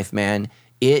married life, man,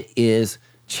 it is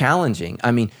challenging.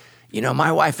 I mean,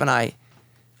 my wife and I,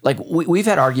 like we've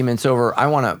had arguments over, I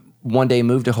want to one day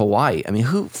move to Hawaii. I mean,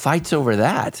 who fights over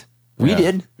that? We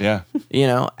did. Yeah.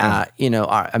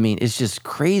 I mean, it's just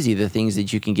crazy the things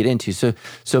that you can get into.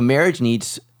 So marriage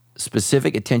needs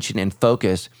specific attention and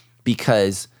focus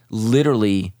because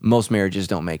literally most marriages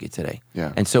don't make it today.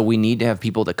 Yeah. And so we need to have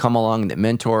people that come along that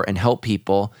mentor and help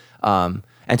people. And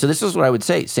so this is what I would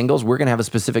say. Singles, we're going to have a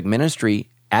specific ministry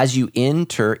as you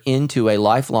enter into a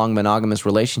lifelong monogamous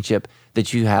relationship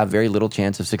that you have very little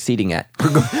chance of succeeding at.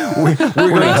 We're going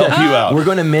to help you out. We're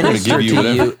going to minister give you to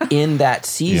whatever. you in that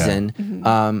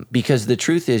season because the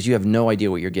truth is you have no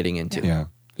idea what you're getting into. Yeah.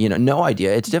 No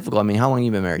idea. It's difficult. I mean, how long have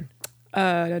you been married?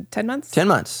 10 months. 10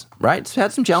 months, right? It's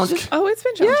had some challenges. Oh, it's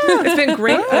been challenging. It's been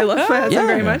great. I love my husband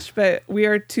very much, but we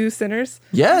are two sinners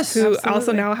Yes. who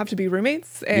also now have to be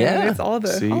roommates, and it's all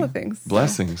the things.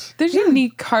 Blessings. There's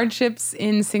unique hardships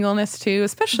in singleness too,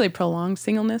 especially prolonged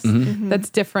singleness. That's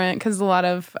different because a lot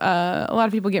of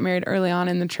people get married early on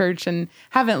in the church and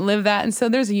haven't lived that, and so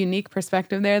there's a unique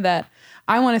perspective there that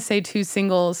I want to say to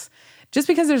singles. Just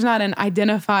because there's not an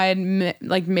identified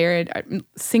married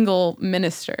single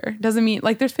minister doesn't mean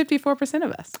there's 54%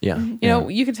 of us. Yeah. You know,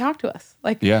 you can talk to us.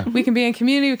 We can be in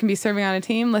community, we can be serving on a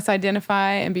team. Let's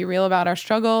identify and be real about our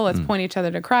struggle. Let's point each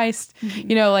other to Christ.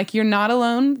 You know, you're not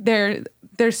alone.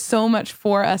 There's so much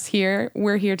for us here.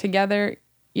 We're here together.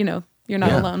 You know, You're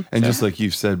not alone. And just like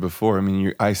you've said before, I mean,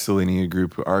 you're isolating a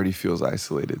group who already feels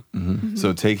isolated.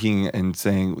 So taking and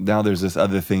saying, now there's this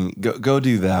other thing, go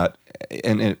do that.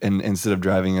 And instead of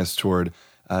driving us toward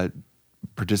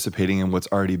participating in what's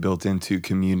already built into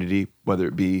community, whether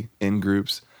it be in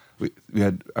groups. We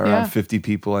had around 50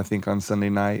 people, I think, on Sunday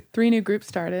night. 3 new groups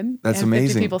started. That's and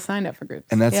amazing. 50 people signed up for groups.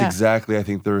 And that's exactly, I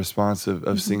think, the response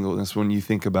of singleness. When you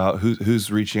think about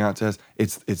who's reaching out to us,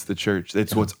 it's the church.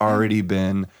 It's what's already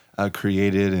been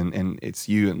created, and it's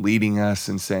you and leading us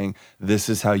and saying, this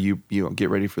is how you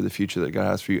get ready for the future that God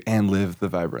has for you and live the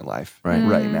vibrant life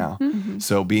right now.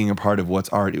 So being a part of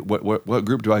what's already, what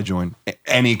group do I join?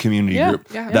 Any community group.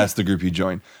 That's the group you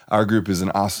join. Our group is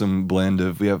an awesome blend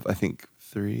of, we have, I think,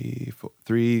 three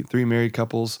married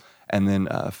couples and then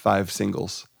 5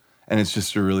 singles. And it's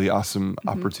just a really awesome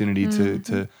opportunity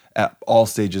to at all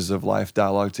stages of life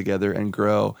dialogue together and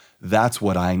grow. That's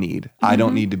what I need. I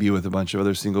don't need to be with a bunch of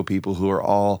other single people who are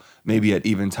all maybe at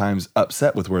even times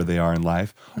upset with where they are in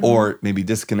life or maybe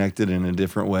disconnected in a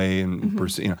different way. And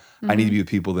I need to be with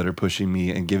people that are pushing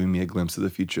me and giving me a glimpse of the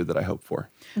future that I hope for.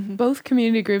 Both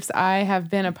community groups I have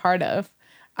been a part of,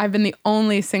 I've been the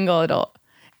only single adult.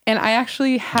 And I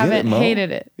actually haven't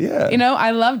hated it. Yeah.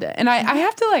 I loved it. And I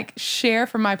have to share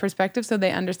from my perspective so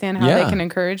they understand how they can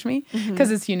encourage me because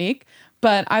it's unique.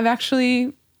 But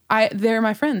they're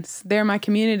my friends. They're my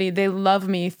community. They love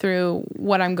me through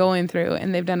what I'm going through,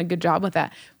 and they've done a good job with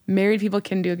that. Married people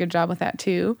can do a good job with that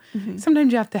too.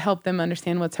 Sometimes you have to help them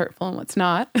understand what's hurtful and what's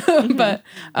not. But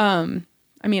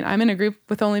I'm in a group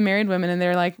with only married women, and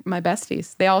they're like my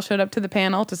besties. They all showed up to the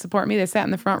panel to support me. They sat in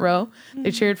the front row.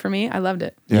 They cheered for me. I loved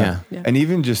it. Yeah. And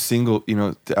even just single,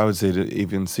 I would say to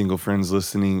even single friends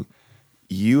listening,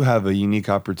 you have a unique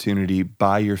opportunity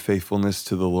by your faithfulness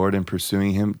to the Lord and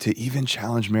pursuing Him to even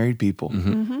challenge married people.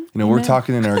 We're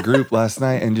talking in our group last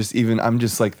night, and I'm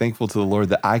just thankful to the Lord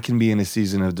that I can be in a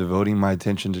season of devoting my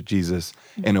attention to Jesus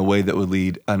in a way that would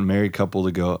lead a married couple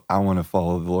to go, I want to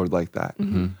follow the Lord like that.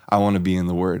 I want to be in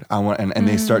the Word. And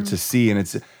they start to see,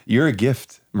 and you're a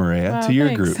gift, Maria, to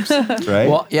your groups, right?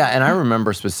 Well, yeah, and I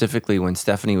remember specifically when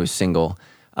Stephanie was single,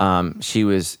 she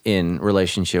was in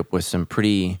relationship with some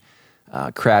pretty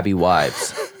crabby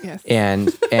wives. Yes. And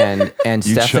you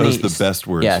Stephanie chose the best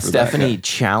words. Yeah, for Stephanie that.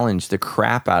 challenged the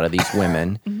crap out of these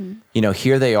women.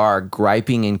 Here they are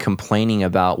griping and complaining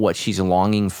about what she's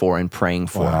longing for and praying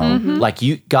for. Wow.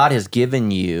 God has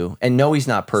given you, and no, He's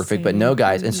not perfect, but no,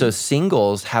 guys. And so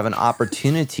singles have an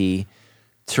opportunity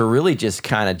to really just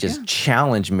kind of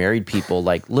challenge married people.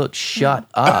 Like, look, shut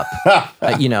up,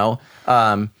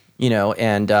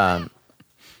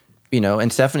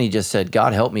 and Stephanie just said,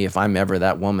 God help me if I'm ever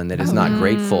that woman that is not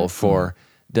grateful for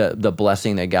the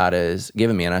blessing that God has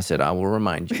given me. And I said, I will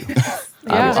remind you.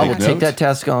 I will take that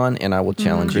task on, and I will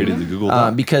challenge you. The Google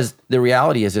Doc. Because the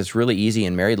reality is it's really easy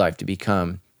in married life to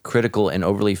become critical and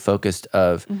overly focused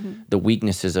of the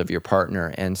weaknesses of your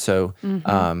partner. And so,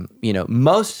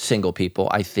 most single people,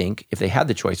 I think, if they had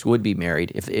the choice, would be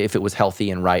married if it was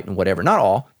healthy and right and whatever. Not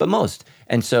all, but most.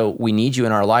 And so we need you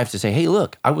in our lives to say, hey,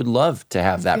 look, I would love to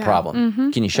have that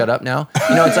problem. Can you shut up now?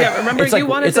 It's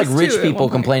like rich people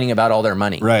complaining about all their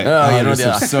money. Right.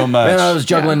 There's so much. Man, I was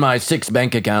juggling my 6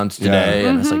 bank accounts today.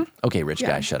 And it's like, okay, rich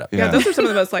guy, shut up. Yeah, those are some of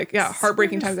the most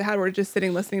heartbreaking times I had where just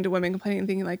sitting, listening to women complaining and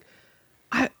thinking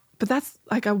but that's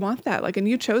I want that. And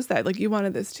you chose that. You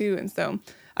wanted this too. And so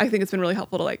I think it's been really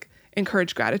helpful to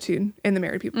encourage gratitude in the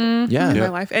married people in my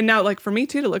life. And now for me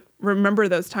too, to remember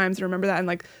those times and remember that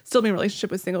and still be in a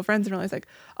relationship with single friends and realize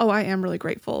I am really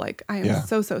grateful. I am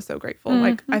so grateful.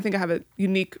 I think I have a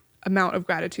unique amount of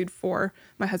gratitude for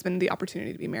my husband and the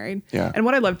opportunity to be married. Yeah. And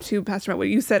what I love too, Pastor Matt, what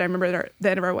you said, I remember at the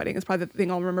end of our wedding is probably the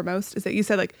thing I'll remember most is that you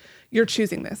said you're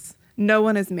choosing this. No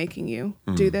one is making you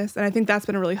do this. And I think that's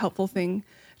been a really helpful thing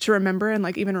to remember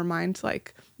and even remind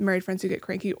married friends who get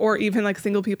cranky or even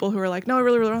single people who are no, I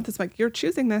really, really want this. You're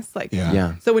choosing this.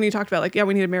 So when you talked about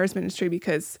we need a marriage ministry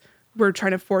because we're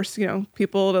trying to force,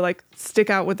 people to stick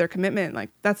out with their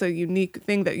commitment. That's a unique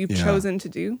thing that you've chosen to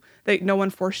do that no one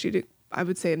forced you to. I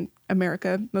would say in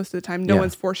America, most of the time, no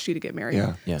one's forced you to get married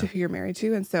to who you're married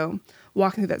to. And so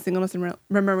walking through that singleness and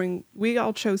remembering we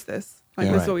all chose this.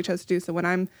 This is what we chose to do. So when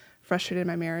I'm frustrated in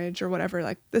my marriage or whatever,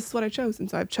 this is what I chose. And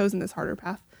so I've chosen this harder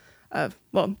path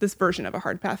this version of a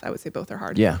hard path. I would say both are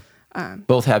hard. Yeah.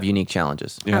 Both have unique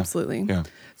challenges. Yeah. Absolutely. Yeah.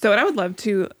 So, and I would love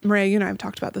to, Maria, you and I have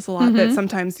talked about this a lot, that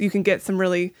sometimes you can get some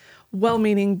really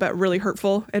well-meaning but really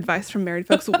hurtful advice from married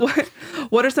folks.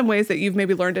 What are some ways that you've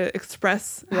maybe learned to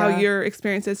express how your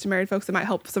experience is to married folks that might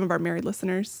help some of our married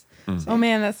listeners? Oh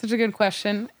man, that's such a good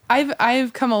question.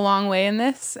 I've come a long way in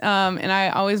this, and I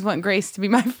always want grace to be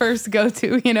my first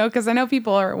go-to, because I know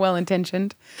people are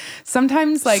well-intentioned.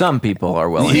 Sometimes, some people are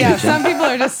well-intentioned. Yeah, some people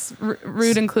are just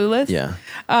rude and clueless. Yeah.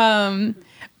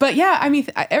 But yeah, I mean,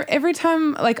 every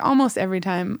time, almost every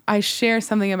time I share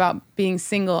something about being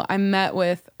single, I'm met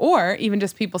with, or even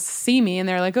just people see me and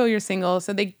they're like, "Oh, you're single,"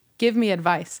 so they give me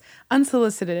advice,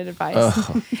 unsolicited advice.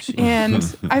 Oh,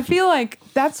 and I feel like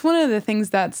that's one of the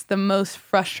things that's the most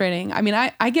frustrating. I mean,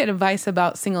 I get advice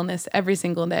about singleness every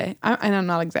single day, and I'm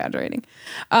not exaggerating.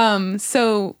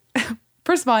 So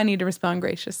first of all, I need to respond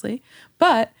graciously.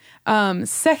 But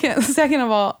second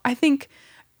of all, I think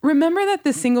remember that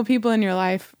the single people in your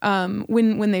life,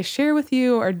 when they share with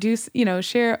you or do,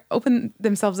 open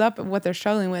themselves up of what they're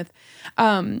struggling with,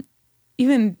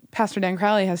 even Pastor Dan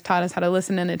Crowley has taught us how to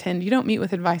listen and attend. You don't meet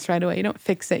with advice right away. You don't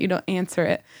fix it. You don't answer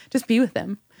it. Just be with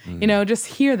them. Just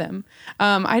hear them.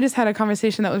 I just had a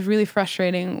conversation that was really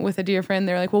frustrating with a dear friend.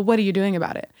 They're like, "Well, what are you doing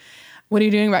about it? What are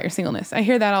you doing about your singleness?" I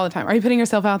hear that all the time. "Are you putting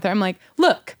yourself out there?" I'm like,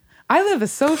 "Look, I live a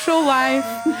social life.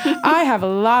 I have a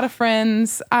lot of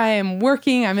friends. I am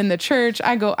working. I'm in the church.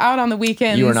 I go out on the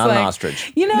weekends." You are not an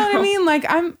ostrich. You know what I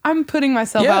mean? I'm putting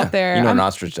myself out there. You know what an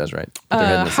ostrich does, right? Put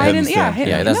their head in the sand.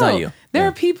 Yeah, that's not you. There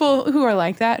are people who are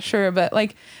like that, sure, but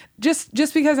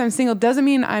just because I'm single doesn't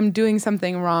mean I'm doing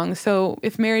something wrong. So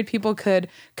if married people could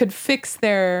fix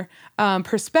their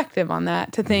perspective on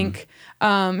that to think,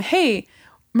 "Hey,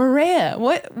 Maria,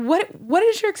 what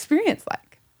is your experience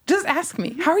like? Just ask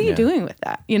me, how are you doing with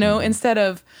that?" Instead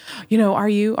of, are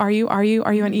you on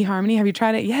eHarmony? Have you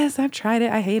tried it? Yes, I've tried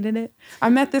it. I hated it. I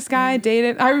met this guy,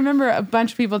 dated. I remember a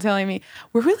bunch of people telling me,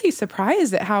 "We're really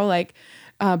surprised at how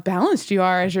balanced you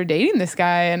are as you're dating this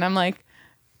guy." And I'm like,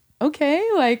 okay,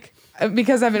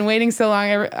 because I've been waiting so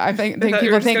long, I think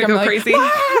people think I'm crazy.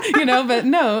 But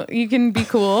no, you can be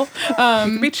cool. You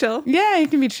can be chill. Yeah, you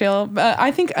can be chill. But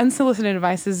I think unsolicited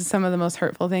advice is some of the most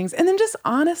hurtful things. And then just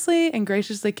honestly and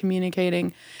graciously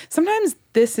communicating. Sometimes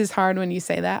this is hard when you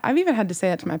say that. I've even had to say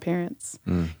that to my parents.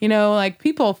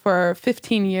 People for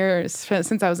 15 years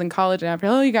since I was in college and after,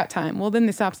 "Oh, you got time." Well, then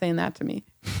they stopped saying that to me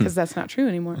because that's not true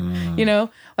anymore.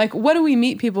 What do we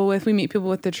meet people with? We meet people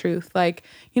with the truth.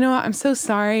 "I'm so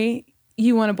sorry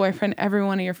you want a boyfriend. Every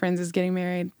one of your friends is getting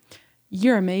married.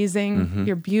 You're amazing.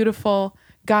 You're beautiful.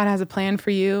 God has a plan for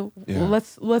you. Yeah.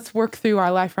 Let's work through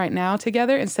our life right now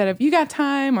together instead of, 'You got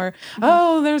time,' or,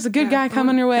 'Oh, there's a good guy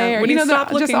coming your way.' Or,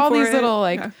 just all these little,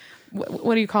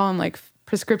 what do you call them?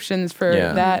 Prescriptions for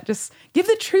that. Just give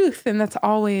the truth. And that's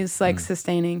always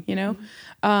sustaining, do you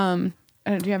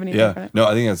have anything for that? No,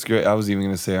 I think that's great. I was even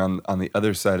going to say on the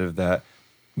other side of that,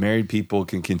 married people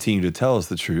can continue to tell us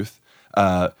the truth.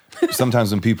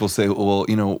 Sometimes when people say, "Well,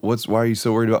 why are you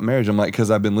so worried about marriage?" I'm like,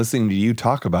 "Because I've been listening to you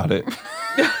talk about it."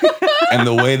 And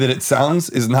the way that it sounds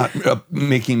is not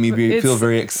making me feel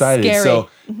very excited. Scary. So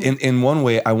in one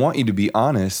way, I want you to be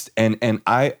honest, and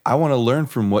I want to learn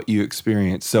from what you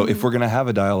experience. So if we're going to have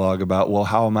a dialogue about, well,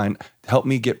 how am I, help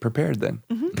me get prepared then.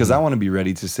 Because I want to be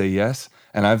ready to say yes.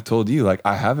 And I've told you,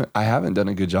 I haven't done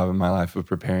a good job in my life of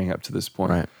preparing up to this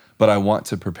point. Right. But I want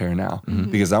to prepare now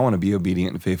because I want to be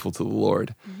obedient and faithful to the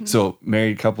Lord. So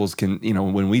married couples can,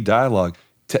 when we dialogue,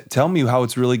 tell me how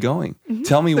it's really going.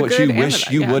 Tell me what you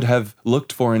wish you would have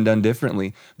looked for and done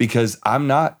differently, because I'm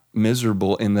not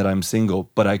miserable in that I'm single,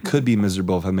 but I could be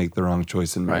miserable if I make the wrong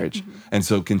choice in marriage. And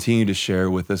so continue to share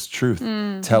with us truth.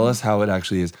 Tell us how it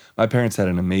actually is. My parents had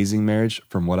an amazing marriage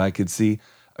from what I could see.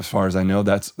 As far as I know,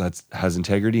 that's has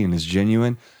integrity and is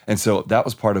genuine. And so that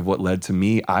was part of what led to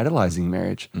me idolizing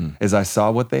marriage, is I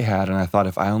saw what they had and I thought,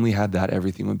 if I only had that,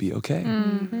 everything would be okay.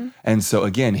 And so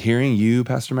again, hearing you,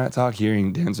 Pastor Matt, talk,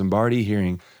 hearing Dan Zimbardi,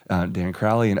 hearing Dan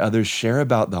Crowley and others share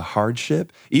about the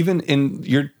hardship, even in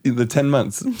the 10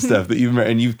 months stuff that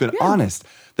you've been honest,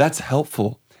 that's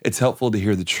helpful. It's helpful to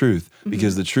hear the truth,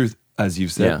 because the truth, as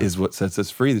you've said, is what sets us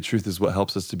free. The truth is what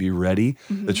helps us to be ready.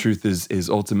 The truth is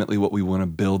ultimately what we want to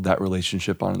build that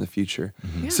relationship on in the future.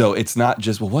 So it's not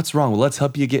just, well, what's wrong? Well, let's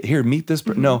help you get here. Meet this.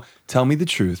 No, tell me the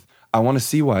truth. I want to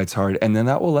see why it's hard. And then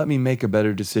that will let me make a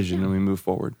better decision when we move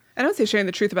forward. I don't say sharing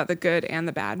the truth about the good and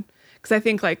the bad. Because I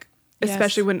think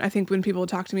especially when people would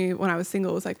talk to me when I was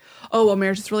single, it was like, "Oh, well,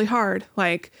 marriage is really hard.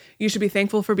 You should be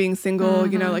thankful for being single.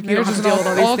 You don't have to deal with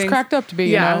all these things." It's cracked up to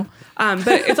be, But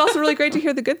it's also really great to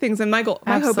hear the good things. And my hope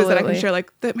is that I can share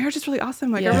like that marriage is really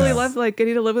awesome. Like I really love like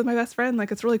getting to live with my best friend.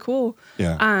 Like it's really cool.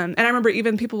 Yeah. And I remember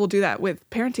even people will do that with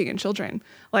parenting and children.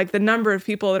 Like the number of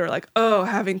people that are like, oh,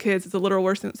 having kids is a little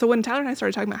worse than. So when Tyler and I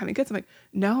started talking about having kids, I'm like,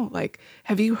 no, like,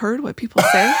 have you heard what people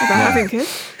say about having kids?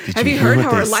 Have you heard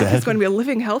how our life is going to be a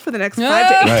living hell for the next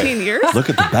 5 to 18 years? Look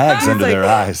at the bags under their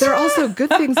eyes. There are also good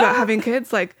things about having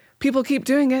kids. Like people keep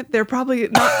doing it. They're probably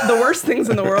not the worst things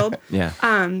in the world. Yeah.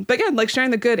 But again, like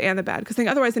sharing the good and the bad. Because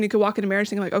otherwise then you could walk into marriage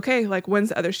thinking like, okay, like when's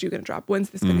the other shoe going to drop?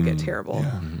 When's this going to get terrible?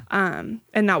 Yeah.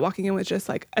 And not walking in with just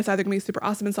like, it's either going to be super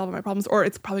awesome and solving my problems, or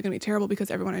it's probably going to be terrible because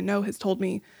everyone I know has told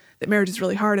me that marriage is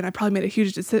really hard and I probably made a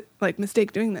huge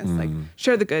mistake doing this. Like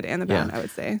share the good and the bad, I would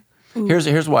say. Ooh.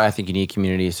 Here's why I think you need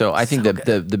community. So I think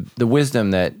the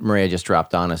wisdom that Maria just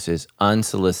dropped on us is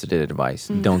unsolicited advice.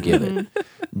 Don't give it.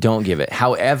 Don't give it.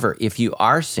 However, if you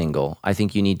are single, I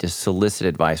think you need to solicit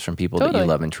advice from people that you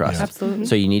love and trust. Yeah. Absolutely.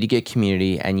 So you need to get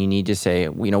community, and you need to say,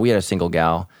 we had a single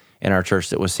gal in our church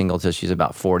that was single till she's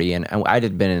about 40, and I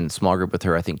had been in a small group with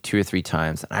her, I think 2 or 3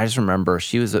 times. And I just remember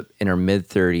she was in her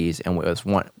mid-30s, and it was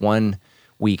one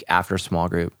week after small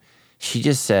group. She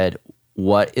just said,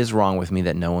 what is wrong with me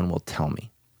that no one will tell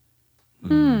me?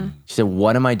 She said,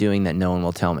 what am I doing that no one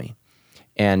will tell me?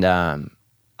 And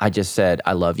I just said,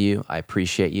 I love you. I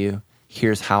appreciate you.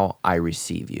 Here's how I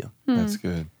receive you. That's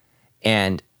good.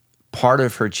 And part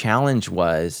of her challenge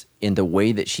was in the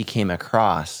way that she came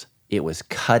across, it was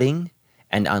cutting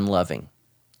and unloving.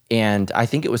 And I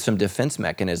think it was some defense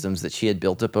mechanisms that she had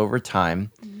built up over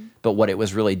time. But what it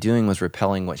was really doing was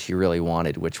repelling what she really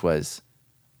wanted, which was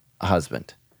a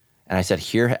husband. And I said,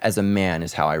 here as a man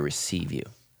is how I receive you.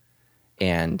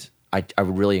 And I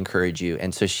would really encourage you.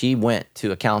 And so she went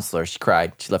to a counselor. She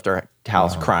cried. She left her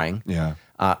house crying. Yeah.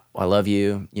 I love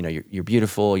you. You know, you're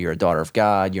beautiful. You're a daughter of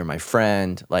God. You're my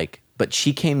friend. But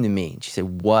she came to me and she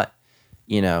said, what,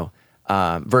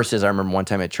 versus I remember one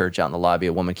time at church out in the lobby,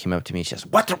 a woman came up to me and she says,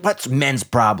 what's men's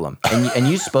problem? And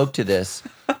you spoke to this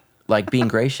like being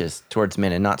gracious towards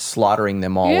men and not slaughtering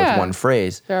them all with one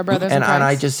phrase. They're our brothers and in Christ.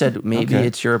 I just said, maybe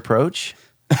it's your approach.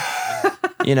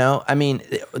 I mean,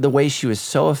 the way she was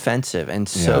so offensive and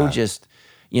so just,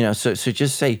 so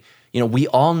just say, we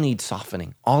all need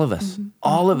softening. All of us.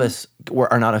 All of us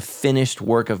are not a finished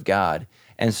work of God.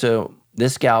 And so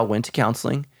this gal went to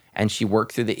counseling and she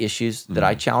worked through the issues that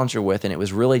I challenged her with. And it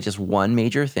was really just one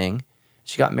major thing.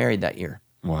 She got married that year.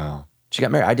 Wow. She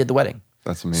got married. I did the wedding.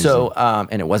 That's amazing. So,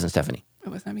 and it wasn't Stephanie. It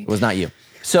was not me. It was not you.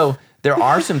 So there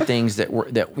are some things that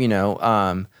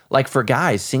like for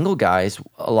guys, single guys,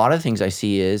 a lot of things I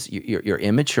see is you're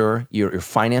immature, your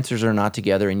finances are not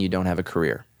together, and you don't have a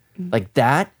career. Like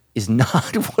that is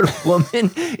not what a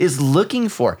woman is looking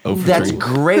for. That's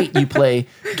great. You play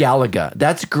Galaga.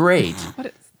 That's great.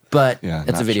 But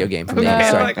it's a video game for me. Okay,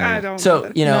 Sorry. like, I don't.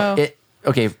 So,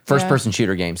 first-person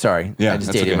shooter game. Sorry. Yeah, I just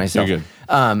that's dated okay. myself. You're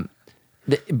good.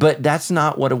 But that's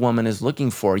not what a woman is looking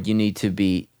for. You need to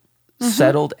be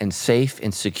settled and safe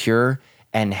and secure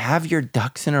and have your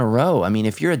ducks in a row. I mean,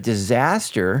 if you're a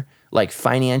disaster, like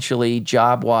financially,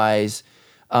 job-wise,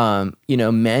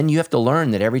 men, you have to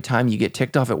learn that every time you get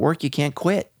ticked off at work, you can't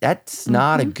quit. That's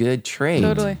not a good trade.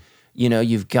 Totally.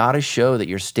 You've got to show that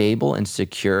you're stable and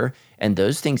secure. And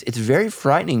those things, it's very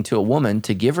frightening to a woman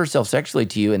to give herself sexually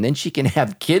to you and then she can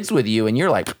have kids with you and you're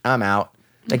like, I'm out.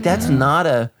 Like that's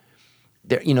not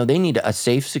they need a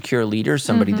safe, secure leader,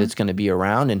 somebody that's going to be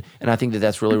around. And I think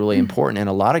that's really, really important. And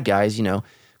a lot of guys,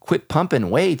 quit pumping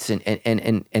weights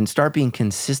and start being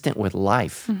consistent with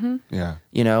life. Yeah.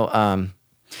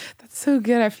 That's so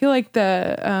good. I feel like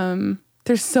there's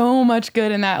so much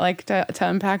good in that, like to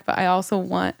unpack, but I also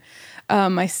want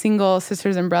my single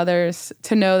sisters and brothers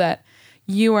to know that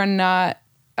you are not,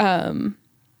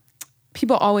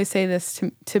 people always say this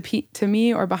to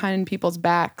me or behind people's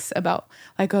backs about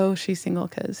like, oh, she's single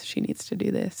because she needs to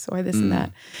do this or this and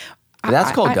that.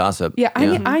 That's called gossip. Yeah,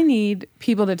 I need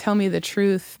people to tell me the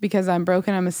truth because I'm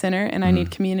broken, I'm a sinner, and I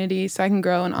need community so I can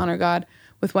grow and honor God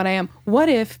with what I am. What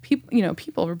if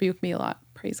people rebuke me a lot?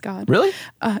 Praise God. Really?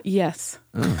 Yes.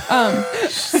 Wow.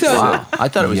 I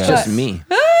thought it was just me.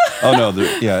 Oh no,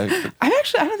 I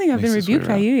don't think I've been rebuked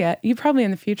by you yet. You probably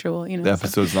in the future will, The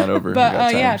episode's not over.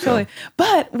 But totally.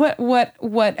 But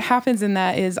what happens in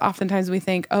that is oftentimes we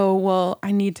think, oh, well,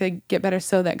 I need to get better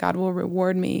so that God will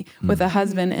reward me with a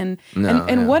husband.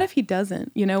 And what if he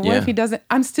doesn't? What if he doesn't?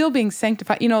 I'm still being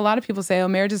sanctified. A lot of people say, oh,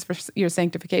 marriage is for your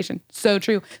sanctification. So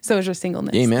true. So is your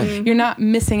singleness. Amen. You're not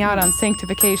missing out on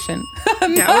sanctification.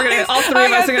 Yeah, all three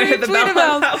of us are gonna hit the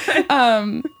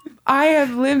bell. I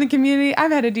have lived in community.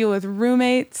 I've had to deal with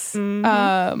roommates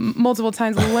multiple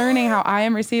times, learning how I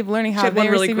am received, learning how she had they one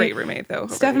really receive great me. roommate though.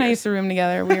 Steph and I used to room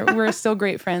together. We're still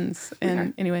great friends.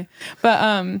 And anyway,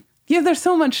 but yeah, there's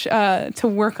so much to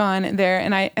work on there.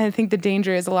 And I think the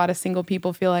danger is a lot of single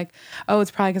people feel like, oh,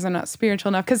 it's probably because I'm not spiritual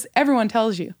enough. Because everyone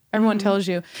tells you,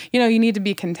 you need to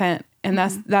be content. And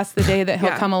that's the day that he'll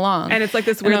come along. And it's like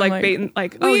this weird, like bait and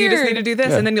like, oh, you just need to do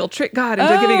this, and then you'll trick God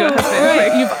into giving you a husband. Right.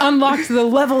 Like, You've unlocked the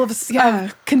level of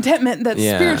contentment that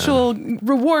spiritual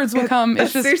rewards will come.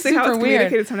 It's just seriously super how it's weird.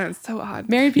 communicated sometimes. It's so odd.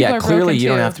 Married people are clearly broken you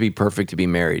don't too. have to be perfect to be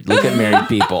married. Look at married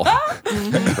people.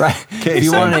 Right? If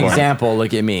you want an example,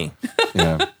 look at me.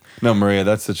 Yeah. No, Maria,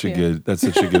 that's such a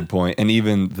good point. And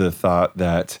even the thought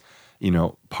that,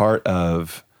 part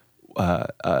of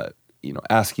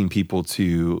asking people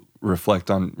to reflect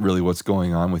on really what's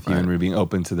going on with you and being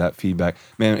open to that feedback.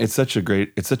 Man, it's such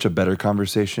a better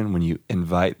conversation when you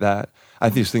invite that.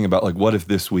 I just think about, like, what if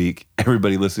this week,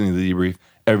 everybody listening to the debrief,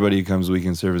 everybody who comes to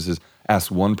weekend services, asks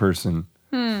one person,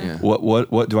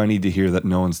 what do I need to hear that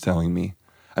no one's telling me?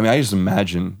 I mean, I just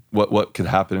imagine what could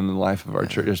happen in the life of our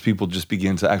church as people just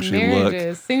begin to actually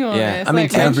Marriages, singleness. Yeah, I mean,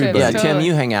 friendships, Tim,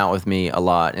 you hang out with me a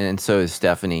lot, and so is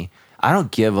Stephanie. I don't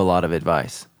give a lot of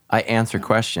advice. I answer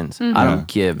questions. I don't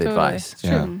give advice. It's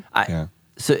true.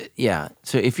 So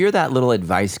if you're that little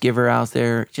advice giver out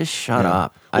there, just shut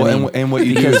up. And what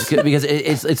you do is, because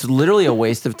it's literally a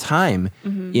waste of time.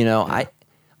 Because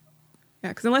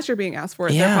unless you're being asked for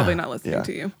it, they're probably not listening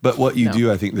to you. But what you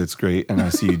do, I think that's great, and I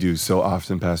see you do so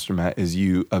often, Pastor Matt, is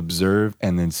you observe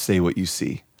and then say what you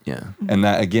see. Yeah. And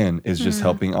that, again, is just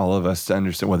helping all of us to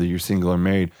understand, whether you're single or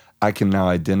married, I can now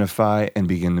identify and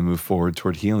begin to move forward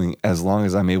toward healing as long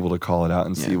as I'm able to call it out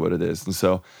and see what it is. And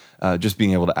so just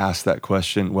being able to ask that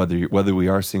question, whether we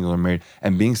are single or married,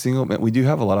 and being single, we do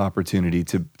have a lot of opportunity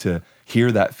to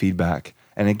hear that feedback.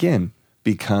 And again,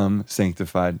 become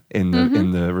sanctified in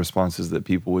the responses that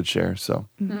people would share. So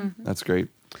that's great.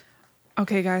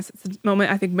 Okay, guys, it's a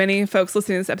moment I think many folks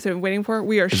listening to this episode are waiting for.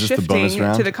 We are shifting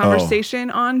round? to the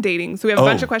conversation on dating. So we have a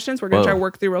bunch of questions we're going to try to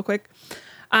work through real quick.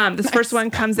 This first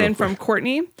one comes in from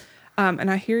Courtney.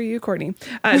 And I hear you, Courtney.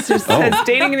 It just says,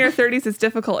 dating in your 30s is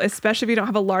difficult, especially if you don't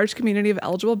have a large community of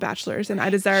eligible bachelors, and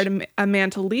I desire a man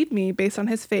to lead me based on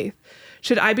his faith.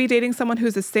 Should I be dating someone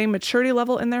who's the same maturity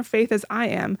level in their faith as I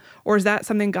am, or is that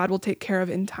something God will take care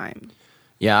of in time?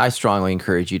 Yeah, I strongly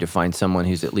encourage you to find someone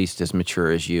who's at least as mature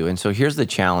as you. And so here's the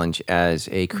challenge as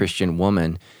a Christian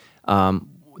woman.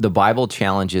 The Bible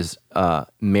challenges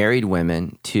married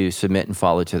women to submit and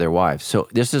follow to their wives. So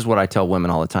this is what I tell women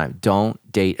all the time. Don't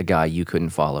date a guy you couldn't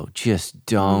follow. Just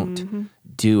don't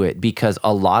do it. Because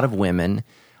a lot of women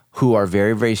who are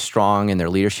very, very strong in their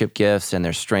leadership gifts and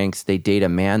their strengths, they date a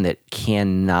man that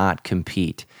cannot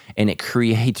compete. And it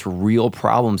creates real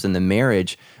problems in the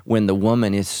marriage when the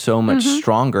woman is so much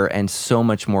stronger and so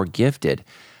much more gifted.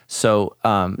 So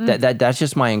that's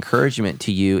just my encouragement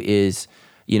to you is,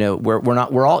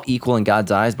 we're all equal in God's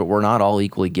eyes, but we're not all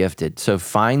equally gifted. So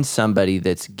find somebody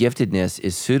that's giftedness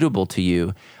is suitable to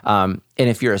you. And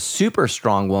if you're a super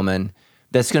strong woman,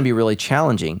 that's going to be really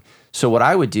challenging. So what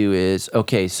I would do is,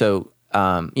 because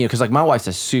like my wife's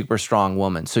a super strong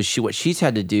woman. So what she's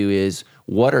had to do is,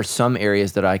 what are some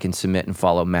areas that I can submit and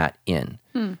follow Matt in?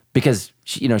 Because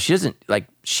she doesn't, like,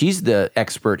 she's the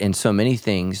expert in so many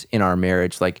things in our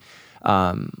marriage. Like,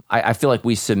 I feel like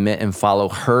we submit and follow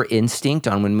her instinct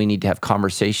on when we need to have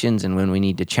conversations and when we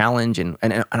need to challenge and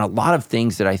a lot of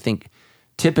things that I think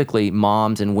typically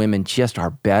moms and women just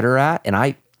are better at. And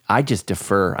I just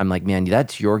defer. I'm like, man,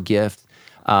 that's your gift.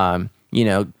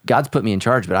 God's put me in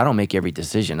charge, but I don't make every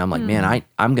decision. I'm like, man,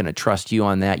 I'm going to trust you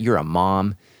on that. You're a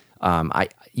mom.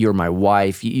 You're my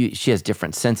wife. She has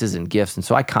different senses and gifts. And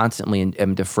so I constantly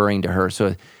am deferring to her.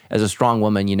 So as a strong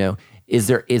woman,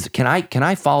 can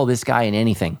I follow this guy in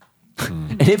anything?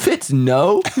 And if it's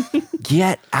no,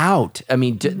 get out. I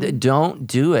mean, don't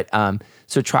do it.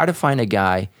 So try to find a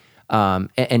guy,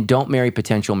 and don't marry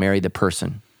potential, marry the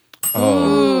person.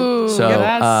 Oh, so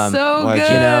that's so good.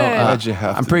 Why'd you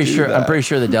have I'm to pretty do sure. that? I'm pretty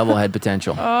sure the devil had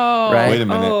potential. Right? Wait a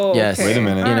minute. Yes. Okay. Wait a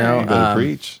minute. You better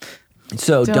preach.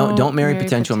 So don't marry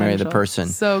potential, marry the person.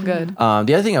 So good. The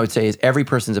other thing I would say is every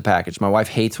person's a package. My wife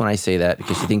hates when I say that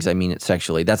because she thinks I mean it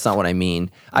sexually. That's not what I mean.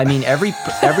 I mean every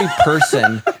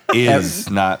person is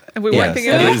not. We yes, weren't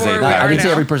thinking it of it is before. a We are I didn't say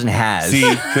now. every person has. See,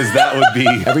 because that would be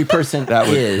Every person that's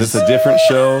is. a different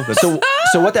show. That's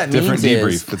So what that different means debrief.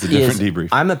 is It's a different is debrief.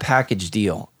 I'm a package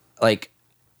deal. Like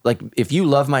if you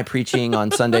love my preaching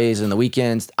on Sundays and the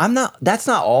weekends, that's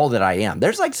not all that I am.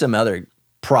 There's like some other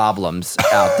problems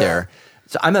out there.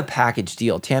 So I'm a package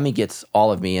deal. Tammy gets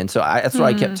all of me. And so that's what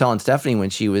I kept telling Stephanie when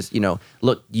she was,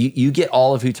 look, you get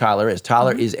all of who Tyler is.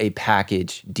 Tyler is a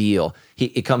package deal.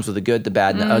 It comes with the good, the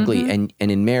bad, and the ugly. And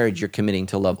in marriage, you're committing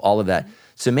to love all of that.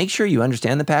 So make sure you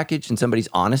understand the package and somebody's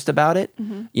honest about it.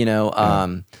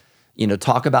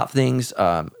 Talk about things,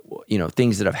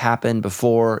 things that have happened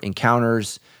before,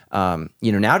 encounters.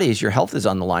 Nowadays your health is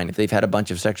on the line. If they've had a bunch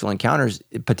of sexual encounters,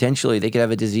 potentially they could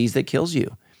have a disease that kills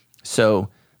you. So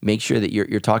make sure that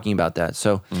you're talking about that.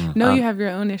 So you have your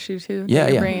own issue too.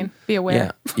 Your brain. Be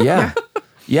aware.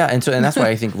 Yeah. And that's why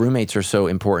I think roommates are so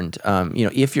important.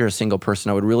 If you're a single person,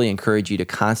 I would really encourage you to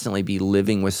constantly be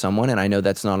living with someone. And I know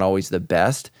that's not always the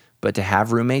best, but to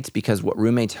have roommates, because what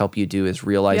roommates help you do is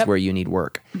realize where you need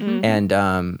work.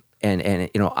 And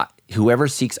whoever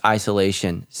seeks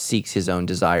isolation seeks his own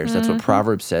desires. That's what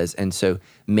Proverbs says. And so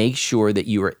make sure that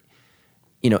you are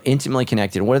intimately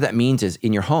connected. And what that means is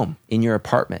in your home, in your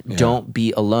apartment, don't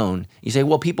be alone. You say,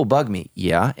 well, people bug me.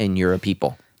 Yeah, and you're a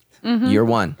people. You're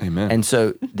one. Amen. And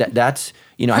so that's,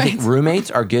 I think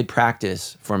roommates are good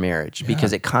practice for marriage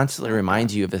because it constantly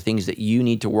reminds you of the things that you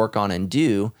need to work on and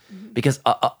do, because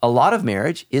a lot of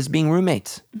marriage is being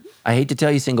roommates. I hate to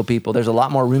tell you, single people, there's a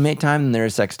lot more roommate time than there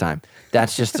is sex time.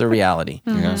 That's just the reality.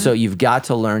 So you've got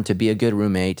to learn to be a good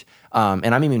roommate.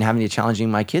 And I'm even having to challenging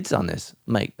my kids on this.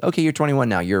 I'm like, okay, you're 21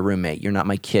 now. You're a roommate. You're not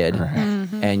my kid,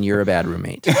 and you're a bad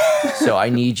roommate. So I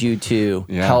need you to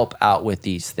help out with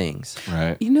these things.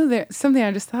 Right. There's something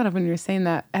I just thought of when you were saying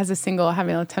that. As a single,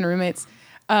 having a ton of roommates,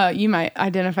 you might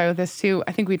identify with this too.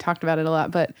 I think we talked about it a lot,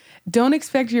 but don't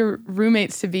expect your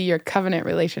roommates to be your covenant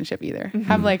relationship either.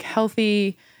 Have like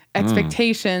healthy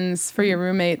expectations for your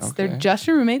roommates. Okay. They're just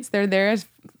your roommates. They're there as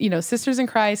sisters in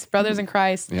Christ, brothers in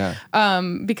Christ. Yeah.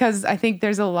 Because I think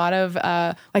there's a lot of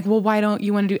well, why don't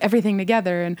you want to do everything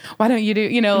together, and why don't you do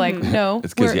no?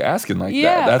 It's because you're asking like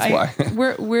that. That's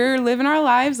why. we're living our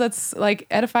lives. Let's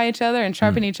edify each other and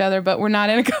sharpen each other, but we're not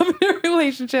in a covenant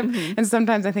relationship. And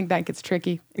sometimes I think that gets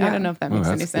tricky. Yeah. I don't know if that makes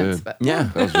any sense, but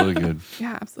that was really good.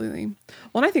 Yeah, absolutely.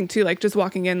 Well, and I think too, just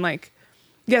walking in,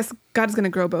 yes, God's going to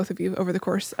grow both of you over the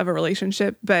course of a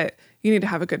relationship, but you need to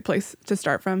have a good place to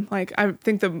start from. I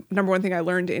think the number one thing I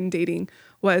learned in dating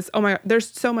was, there's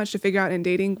so much to figure out in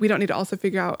dating. We don't need to also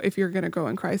figure out if you're going to grow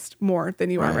in Christ more than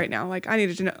you are right now. I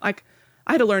needed to know, I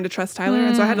had to learn to trust Tyler.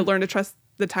 And so I had to learn to trust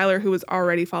the Tyler who was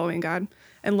already following God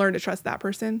and learn to trust that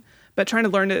person. But trying to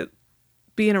learn to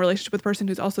be in a relationship with a person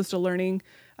who's also still learning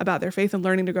about their faith and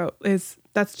learning to grow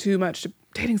that's too much.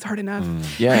 Dating's hard enough.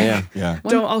 Yeah.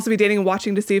 Don't also be dating and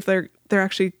watching to see if they're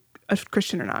actually a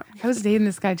Christian or not. I was dating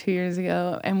this guy 2 years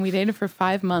ago, and we dated for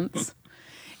 5 months.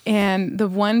 And the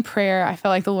one prayer, I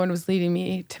felt like the Lord was leading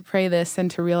me to pray this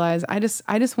and to realize I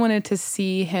just wanted to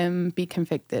see him be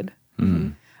convicted.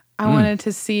 I wanted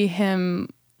to see him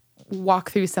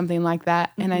walk through something like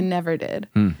that, and I never did.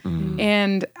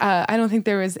 And I don't think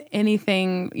there was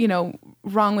anything,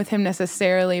 wrong with him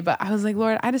necessarily, but I was like,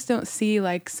 Lord, I just don't see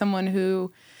someone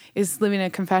who is living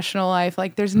a confessional life.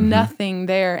 There's nothing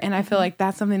there. And I feel like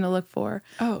that's something to look for.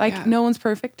 No one's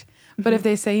perfect. But if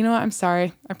they say, you know what, I'm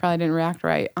sorry, I probably didn't react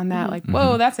right on that.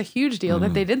 Whoa, that's a huge deal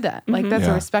that they did that. That's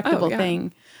a respectable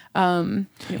thing.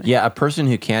 A person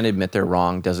who can't admit they're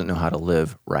wrong doesn't know how to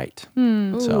live right.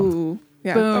 So.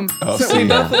 Yeah. Boom. So we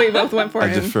both went for it.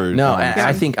 I deferred. No,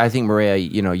 I think Maria,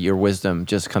 your wisdom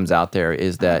just comes out there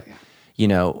is that,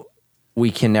 we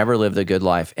can never live the good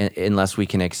life unless we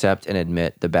can accept and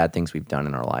admit the bad things we've done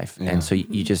in our life. Yeah. And so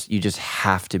you just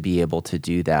have to be able to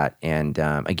do that. And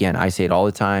again, I say it all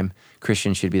the time,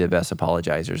 Christians should be the best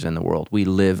apologizers in the world. We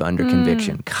live under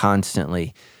conviction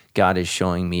constantly. God is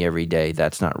showing me every day,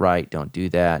 that's not right, don't do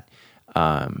that.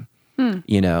 I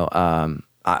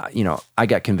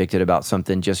got convicted about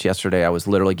something just yesterday. I was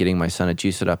literally getting my son a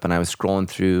Juice It Up, and I was scrolling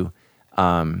through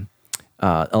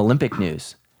Olympic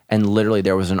news, and literally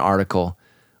there was an article,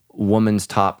 woman's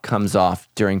top comes off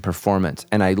during performance,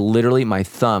 and my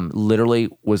thumb literally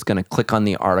was going to click on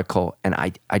the article, and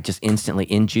I just instantly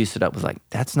in Juice It Up was like,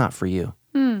 that's not for you.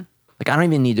 I don't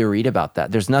even need to read about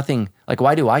that. There's nothing,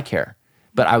 why do I care?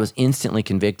 But I was instantly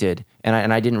convicted,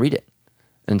 and I didn't read it.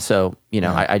 And so,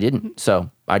 I didn't. So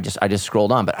I just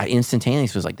scrolled on, but I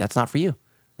instantaneously was like, that's not for you.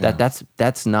 Yeah.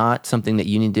 That's not something that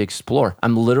you need to explore.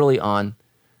 I'm literally on,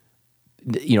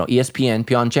 ESPN,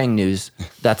 Pyeongchang News.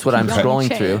 That's what I'm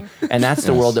scrolling through. And that's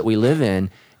the world that we live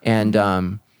in. And,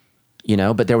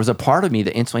 but there was a part of me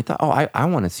that instantly thought, I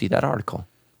want to see that article.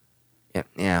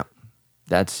 Yeah.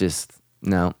 That's just,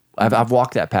 no. I've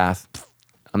walked that path.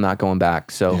 I'm not going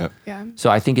back. So, so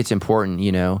I think it's important,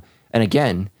 and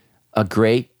again, a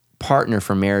great partner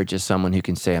for marriage is someone who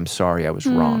can say, I'm sorry, I was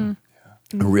wrong.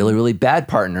 A really, really bad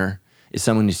partner is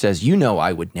someone who says,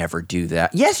 I would never do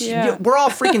that. Yes, we're all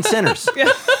freaking sinners.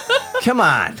 Come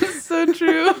on. So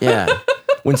true. Yeah.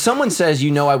 When someone says,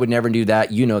 I would never do that,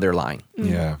 they're lying.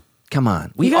 Yeah. Come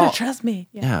on. You gotta trust me.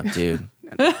 Yeah, dude.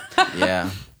 Yeah.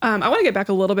 I want to get back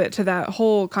a little bit to that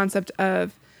whole concept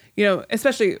of,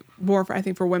 especially more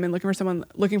for women looking for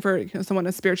someone,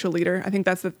 a spiritual leader. I think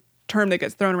that's the term that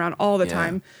gets thrown around all the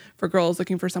time for girls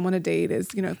looking for someone to date is,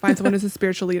 find someone who's a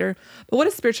spiritual leader. But what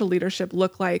does spiritual leadership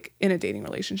look like in a dating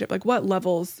relationship? Like what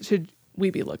levels should we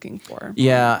be looking for?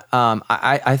 Yeah.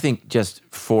 I think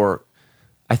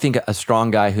I think a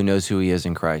strong guy who knows who he is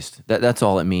in Christ. That's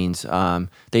all it means.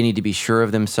 They need to be sure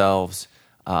of themselves.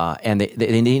 And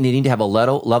they need to have a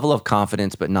level of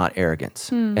confidence, but not arrogance.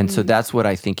 Mm-hmm. And so that's what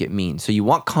I think it means. So you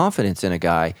want confidence in a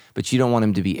guy, but you don't want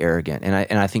him to be arrogant. And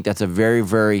I think that's a very,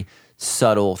 very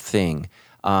subtle thing.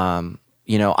 I'm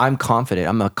confident.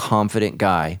 I'm a confident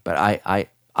guy, but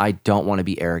I don't want to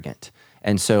be arrogant.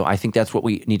 And so I think that's what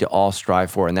we need to all strive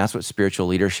for. And that's what spiritual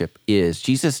leadership is.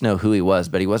 Jesus knew who he was,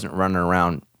 but he wasn't running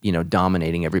around,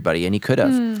 dominating everybody, and he could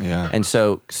have. Yeah. And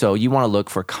so you want to look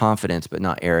for confidence, but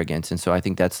not arrogance. And so I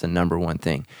think that's the number one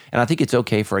thing. And I think it's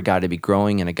okay for a guy to be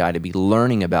growing and a guy to be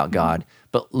learning about God,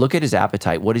 but look at his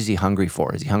appetite. What is he hungry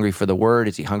for? Is he hungry for the word?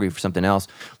 Is he hungry for something else?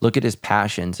 Look at his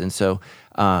passions. And so,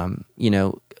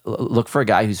 look for a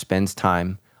guy who spends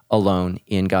time alone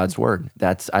in God's word.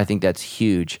 I think that's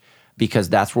huge because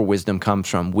that's where wisdom comes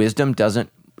from.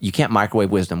 You can't microwave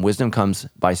wisdom. Wisdom comes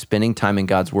by spending time in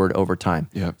God's word over time.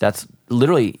 Yep. That's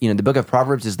literally, the book of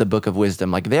Proverbs is the book of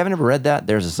wisdom. Like if they haven't ever read that,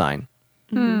 there's a sign.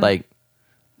 Mm-hmm. Like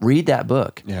read that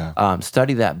book. Yeah.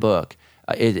 Study that book.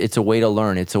 It's a way to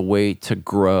learn. It's a way to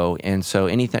grow. And so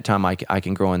anytime I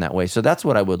can grow in that way. So that's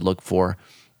what I would look for.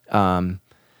 Again,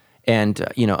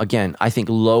 I think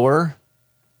lower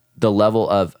the level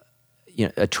of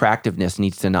attractiveness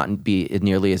needs to not be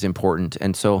nearly as important.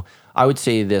 And so I would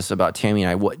say this about Tammy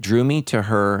and I. What drew me to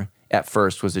her at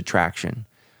first was attraction.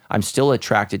 I'm still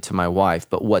attracted to my wife,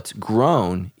 but what's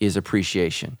grown is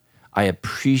appreciation. I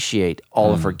appreciate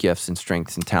all of her gifts and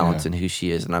strengths and talents and who she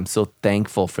is. And I'm so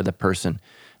thankful for the person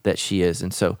that she is.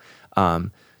 And so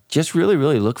just really,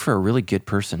 really look for a really good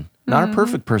person. Not a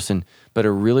perfect person, but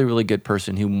a really, really good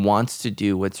person who wants to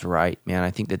do what's right. Man,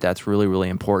 I think that's really, really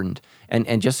important.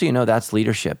 And just so you know, that's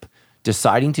leadership.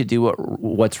 Deciding to do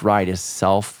what's right is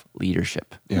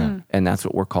self-leadership. Yeah. And that's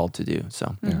what we're called to do.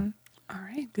 So, All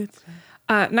right. Good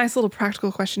stuff. Nice little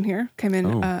practical question here. Came in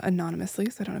anonymously,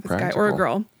 so I don't know if it's a guy or a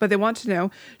girl. But they want to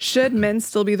know, should men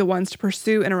still be the ones to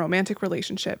pursue in a romantic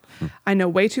relationship? I know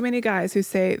way too many guys who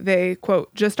say they,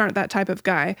 quote, just aren't that type of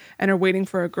guy and are waiting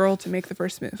for a girl to make the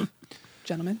first move.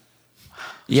 Gentlemen?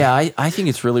 Yeah, I think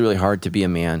it's really, really hard to be a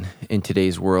man in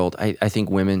today's world. I think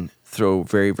women throw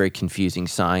very, very confusing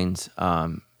signs.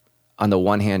 On the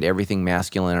one hand, everything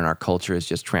masculine in our culture is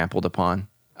just trampled upon.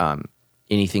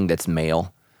 Anything that's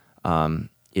male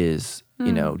is,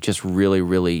 just really,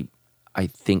 really, I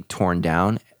think, torn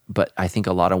down. But I think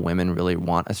a lot of women really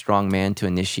want a strong man to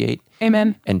initiate.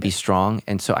 Amen. And be strong.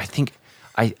 And so I think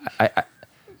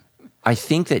I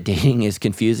think that dating is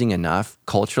confusing enough.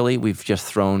 Culturally, we've just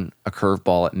thrown a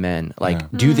curveball at men, like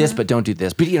do this, but don't do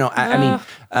this. But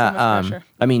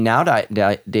I mean,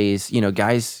 nowadays,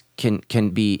 guys can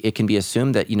be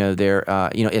assumed that they're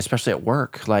especially at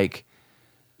work, like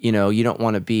you don't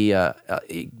want to be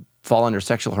fall under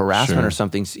sexual harassment or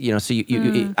something. So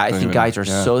I think guys are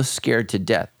so scared to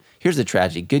death. Here's the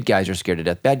tragedy. Good guys are scared to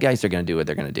death. Bad guys are going to do what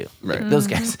they're going to do. Right. Those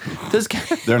guys.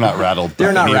 They're not rattled.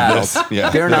 They're not rattled. Yeah.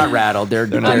 They're not rattled. They're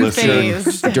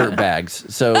unfazed. dirt bags.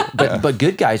 So, but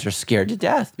good guys are scared to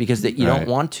death because you don't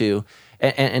want to.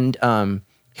 And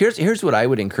here's what I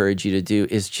would encourage you to do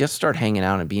is just start hanging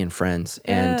out and being friends.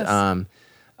 Yes. And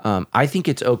I think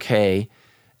it's okay,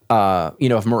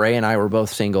 if Murray and I were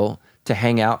both single, to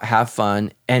hang out, have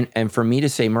fun, and for me to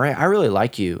say, Murray, I really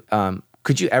like you.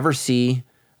 Could you ever see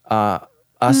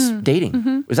us dating?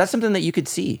 Mm-hmm. Was that something that you could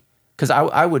see? Because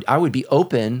I would be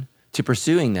open to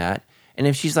pursuing that. And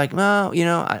if she's like, well,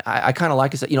 I kind of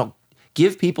like it,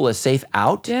 give people a safe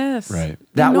out. Yes. Right.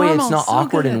 That way normal, it's not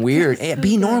awkward and weird. Yes,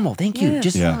 Be normal. Thank you.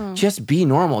 Yes. Just be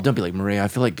normal. Don't be like, Maria, I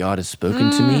feel like God has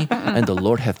spoken to me and the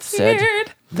Lord hath said,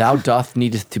 Weird. thou doth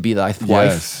needeth to be thy wife.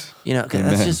 Yes. 'Cause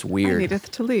that's just I weird.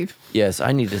 needeth to leave. Yes,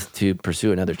 I needeth to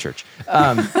pursue another church.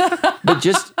 But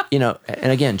just, and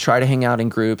again, try to hang out in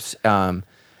groups, and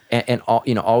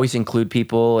always include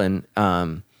people, and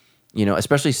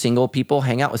especially single people.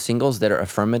 Hang out with singles that are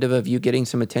affirmative of you getting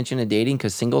some attention and dating,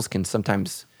 because singles can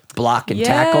sometimes block and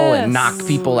tackle and knock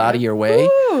people out of your way.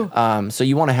 So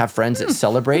you want to have friends that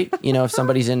celebrate. If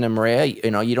somebody's into Maria,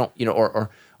 you don't,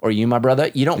 or you, my brother.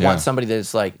 You don't Yeah. want somebody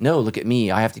that's like, no, look at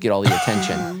me. I have to get all the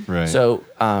attention. Right. So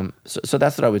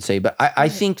that's what I would say. But I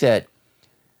think that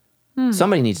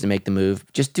somebody needs to make the move.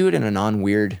 Just do it in a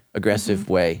non-weird, aggressive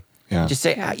way. Yeah. Just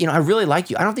say, I really like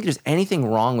you. I don't think there's anything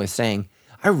wrong with saying,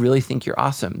 I really think you're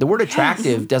awesome. The word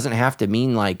attractive doesn't have to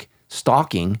mean like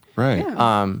stalking. Right.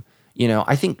 Yeah.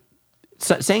 I think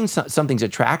saying something's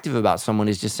attractive about someone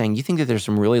is just saying you think that there's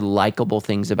some really likable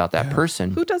things about that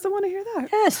person. Who doesn't want to hear that?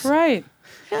 Yes. Right.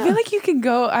 I feel like you could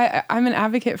go, I'm an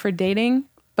advocate for dating,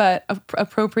 but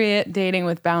appropriate dating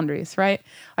with boundaries, right?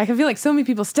 Like I feel like so many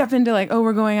people step into like, oh,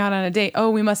 we're going out on a date. Oh,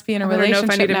 we must be in a relationship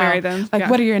know if I need to now. marry them. Like, Yeah.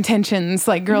 what are your intentions?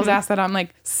 Like girls ask that. I'm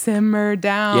like, simmer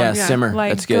down. Yeah, simmer.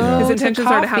 Like, That's good. go His to intentions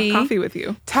are to have coffee with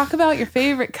you. Talk about your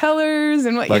favorite colors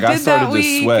and what Like you did I started that to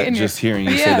week. sweat and just hearing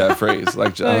you say that phrase.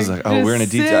 Like I was like, oh, we're in a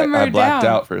just detail. I simmer blacked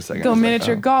down. out for a second. I Go was like,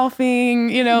 miniature oh. golfing,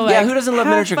 Yeah, who doesn't love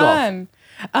have miniature golf? fun.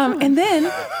 And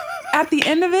then at the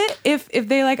end of it, if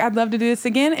they like, I'd love to do this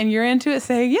again, and you're into it,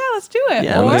 say, yeah, let's do it.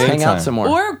 Yeah, Or- let's hang Anytime. out some more.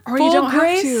 Or Or full you don't have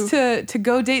grace to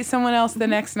go date someone else the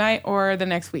next night or the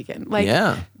next weekend. Like,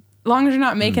 yeah. long as you're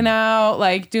not making out,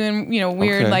 like doing,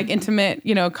 weird, Okay. like intimate,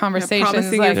 conversations.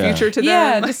 Promising like, your future to them.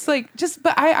 Yeah,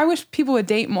 but I wish people would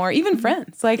date more, even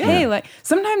friends. Like, hey, like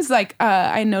sometimes like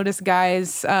I notice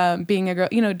guys being a girl,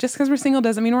 just because we're single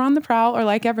doesn't mean we're on the prowl or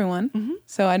like everyone.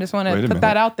 So I just want Wait to a put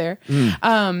that minute. out there.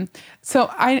 So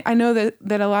I know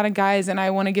that a lot of guys, and I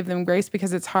want to give them grace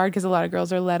because it's hard because a lot of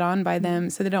girls are led on by them,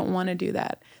 so they don't want to do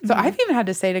that. So I've even had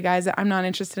to say to guys that I'm not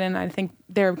interested in. I think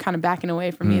they're kind of backing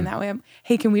away from me in that way.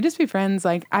 Hey, can we just be friends?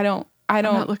 Like I don't. I'm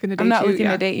not looking to date I'm not you, looking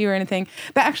yeah. to date you or anything.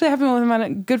 That actually happened with my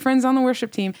good friends on the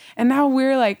worship team, and now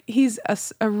we're like, he's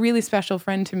a really special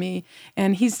friend to me,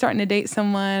 and he's starting to date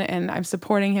someone, and I'm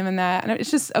supporting him in that, and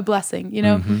it's just a blessing,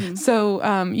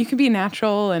 So you can be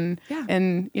natural and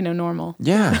normal.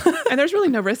 Yeah. And there's really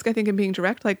no risk, I think, in being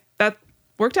direct. Like that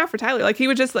worked out for Tyler. Like he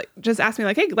would just ask me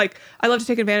like, hey, like I love to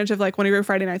take advantage of like one of your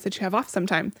Friday nights that you have off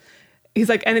sometime. He's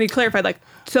like, and then he clarified like,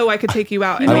 so I could take you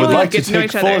out and I we would could like to get to know take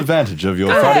each full other. advantage of your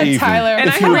Go Friday ahead, evening. Tyler. And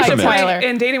I if had you reached a recommend. Tyler. point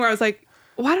in dating where I was like,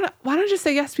 why don't I just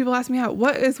say yes? People ask me out.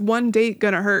 What is one date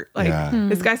gonna hurt? Like Yeah.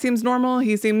 this guy seems normal.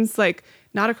 He seems like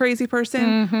not a crazy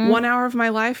person. 1 hour of my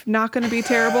life not gonna be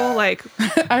terrible. Like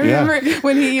I remember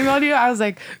when he emailed you, I was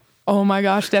like, oh my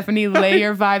gosh, Stephanie, lay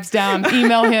your vibes down.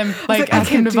 Email him, like I ask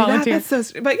him can't to do that. volunteer. That's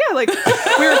so but yeah, like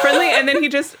we were friendly, and then he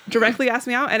just directly asked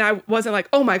me out, and I wasn't like,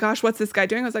 oh my gosh, what's this guy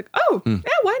doing? I was like, oh yeah,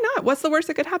 why not? What's the worst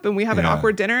that could happen? We have an Yeah.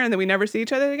 awkward dinner, and then we never see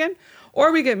each other again,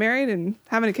 or we get married and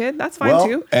having a kid. That's fine Well,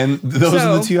 too. and those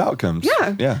are the So, two outcomes.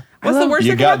 Yeah. Yeah. What's the worst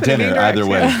You that could got happen? to being dinner direct? either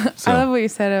way. Yeah. So. I love what you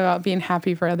said about being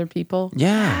happy for other people.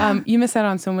 Yeah. You miss out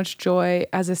on so much joy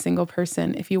as a single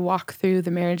person if you walk through the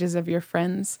marriages of your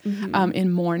friends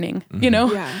in mourning,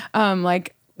 Yeah.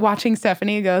 like watching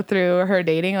Stephanie go through her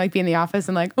dating, like be in the office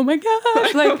and like, oh my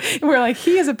gosh, like we're like,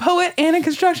 he is a poet and a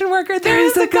construction worker. There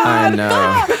is a God. I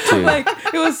know, dude. Like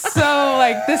it was so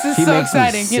like, this is He so makes me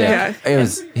exciting, sick. Yeah. It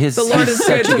was his. The Lord he's is such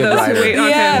good a to good those who writer. wait on him.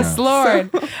 Yes,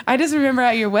 Lord. I just remember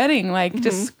at your wedding, like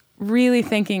just really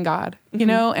thanking God,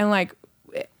 and like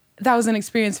that was an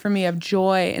experience for me of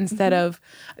joy instead of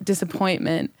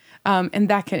disappointment. And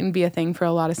that can be a thing for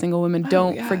a lot of single women.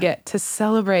 Don't forget to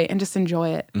celebrate and just enjoy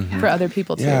it for other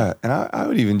people too. Yeah, and I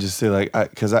would even just say like,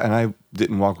 I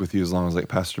didn't walk with you as long as like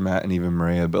Pastor Matt and even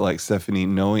Maria, but like Stephanie,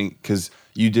 knowing because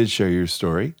you did share your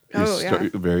story,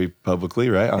 very publicly,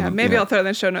 right? Yeah, maybe I'll throw it in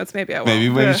the show notes. Maybe I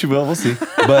won't. Maybe she will. We'll see.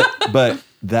 But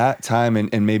that time,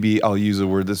 and maybe I'll use a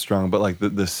word that's strong, but like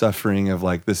the suffering of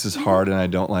like this is hard and I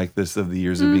don't like this of the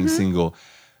years of being single.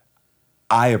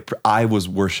 I was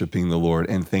worshiping the Lord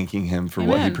and thanking Him for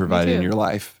what He Amen. Me provided in too. your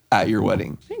life at your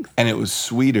wedding. Thanks. And it was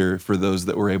sweeter for those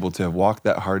that were able to have walked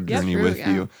that hard journey true, with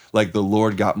yeah. you. Like the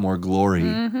Lord got more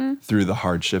glory through the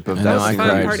hardship of I that know, I single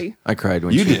fun cried. party. I cried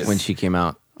when You she did. when she came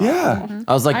out. Yeah.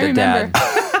 I was like I the remember.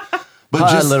 dad. But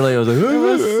I just literally was like, It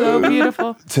was so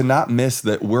beautiful. to not miss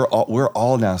that we're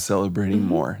all now celebrating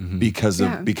more because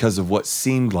of what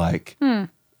seemed like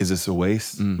is this a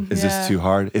waste? Is Yeah. this too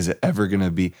hard? Is it ever going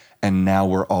to be? And now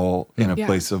we're all in a Yeah.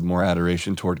 place of more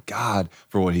adoration toward God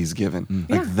for what He's given.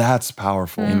 Like Yeah. that's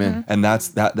powerful. Amen. And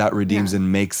that redeems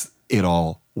and makes it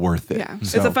all worth it. Yeah,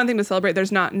 So, it's a fun thing to celebrate.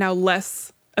 There's not now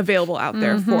less available out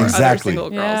there for other Exactly. single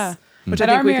girls. Yeah. Which At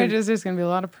I our think we marriages, there's going to be a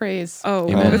lot of praise. Oh,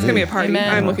 Amen. it's gonna be a party.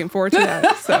 Amen. I'm looking forward to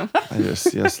that. So,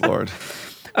 yes, Lord.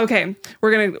 Okay,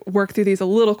 we're going to work through these a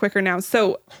little quicker now.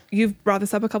 So you've brought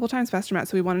this up a couple times, Pastor Matt,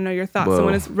 so we want to know your thoughts. Whoa.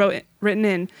 Someone has written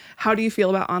in, how do you feel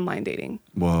about online dating?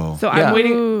 Whoa. So Yeah. I'm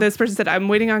waiting. This person said, I'm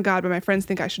waiting on God, but my friends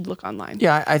think I should look online.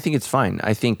 Yeah, I think it's fine.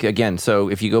 I think, again, so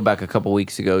if you go back a couple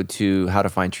weeks ago to how to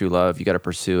find true love, you got to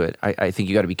pursue it. I think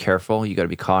you got to be careful. You got to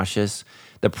be cautious.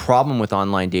 The problem with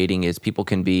online dating is people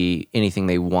can be anything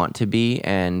they want to be,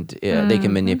 and they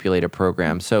can manipulate a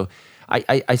program. So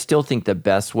I still think the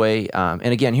best way, and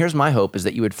again, here's my hope, is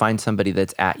that you would find somebody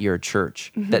that's at your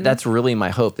church. That's really my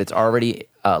hope, that's already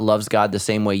loves God the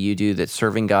same way you do, that's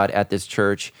serving God at this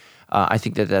church. I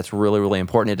think that's really, really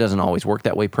important. It doesn't always work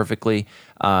that way perfectly.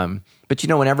 But,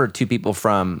 whenever two people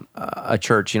from a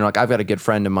church, like I've got a good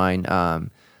friend of mine,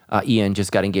 Ian,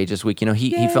 just got engaged this week.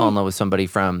 He fell in love with somebody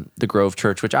from the Grove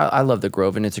Church, which I love the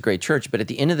Grove, and it's a great church. But at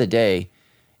the end of the day,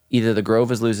 either the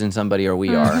Grove is losing somebody or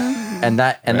we are. And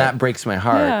that breaks my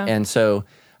heart. Yeah. And so,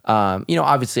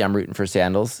 obviously I'm rooting for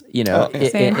Sandals, in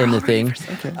the thing.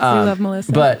 We love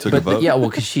Melissa. But Took a vote? yeah, well,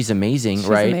 because she's amazing,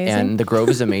 right? amazing. And the Grove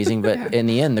is amazing. But in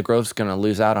the end, the Grove's going to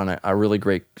lose out on a really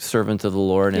great servant of the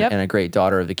Lord and a great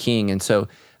daughter of the King. And so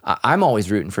I'm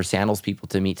always rooting for Sandals people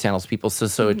to meet Sandals people,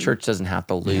 so a church doesn't have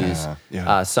to lose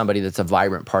somebody that's a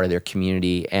vibrant part of their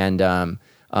community. And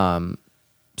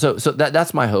so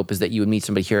that's my hope, is that you would meet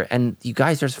somebody here. And you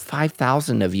guys, there's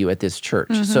 5,000 of you at this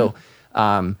church. So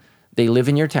they live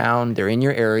in your town, they're in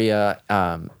your area.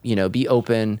 Be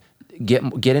open,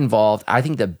 get involved. I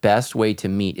think the best way to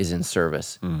meet is in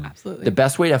service. Absolutely. The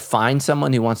best way to find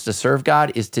someone who wants to serve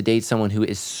God is to date someone who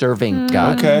is serving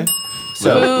God. Okay.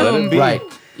 So Let it be. right.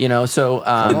 So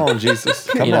Come on, Jesus.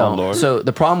 Come on, Lord. So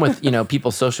the problem with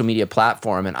people's social media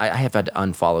platform, and I have had to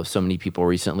unfollow so many people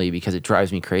recently because it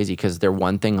drives me crazy, because they're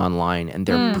one thing online and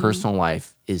their personal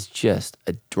life is just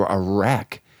a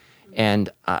wreck. And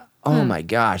oh my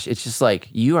gosh, it's just like,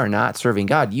 you are not serving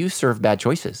God. You serve bad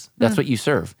choices. That's what you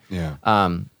serve. Yeah.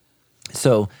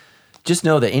 So just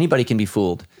know that anybody can be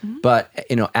fooled. But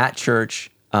at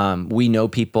church, we know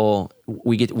people.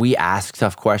 We ask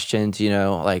tough questions.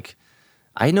 Like,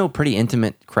 I know pretty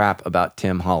intimate crap about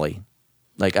Tim Holly.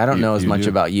 Like, I don't know as much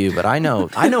about you, but I know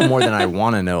more than I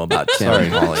want to know about Tim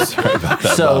and Holly. Sorry about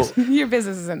that, So boss. Your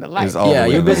business is in the light. It's all the way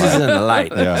your in the business is light. in the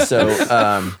light.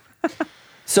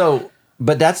 Yeah.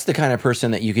 But that's the kind of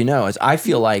person that you can know. Is I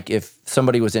feel like if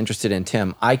somebody was interested in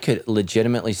Tim, I could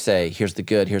legitimately say, here's the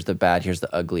good, here's the bad, here's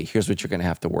the ugly, here's what you're going to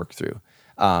have to work through.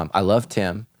 I love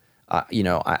Tim.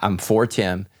 I'm for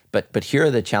Tim. But here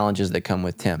are the challenges that come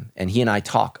with Tim. And he and I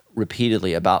talk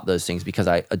repeatedly about those things because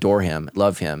I adore him,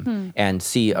 love him, and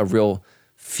see a real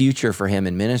future for him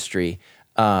in ministry.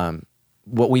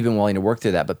 What we've been willing to work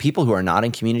through that. But people who are not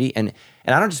in community, and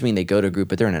I don't just mean they go to a group,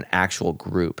 but they're in an actual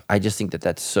group. I just think that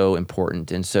that's so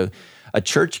important. And so a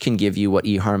church can give you what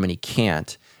eHarmony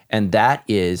can't, and that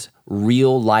is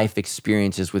real life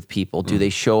experiences with people. Do they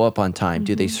show up on time?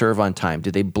 Do they serve on time?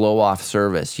 Do they blow off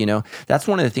service? That's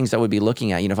one of the things I would be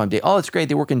looking at. If I'm dating, it's great,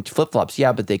 they work in flip-flops.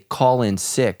 Yeah, but they call in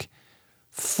sick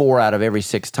 4 out of every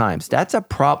 6 times. That's a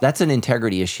that's an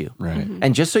integrity issue. Right.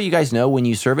 And just so you guys know, when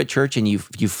you serve at church and you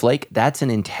flake, that's an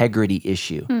integrity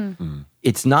issue.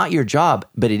 It's not your job,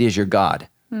 but it is your God.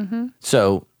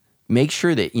 So make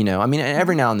sure that,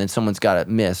 every now and then someone's got to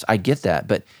miss. I get that,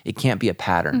 but it can't be a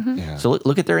pattern. Yeah. So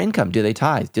look at their income. Do they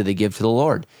tithe? Do they give to the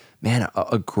Lord? Man,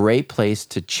 a great place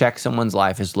to check someone's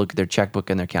life is look at their checkbook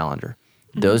and their calendar.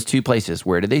 Those 2 places,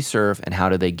 where do they serve and how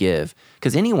do they give?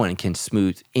 Because anyone can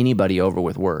smooth anybody over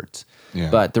with words. Yeah.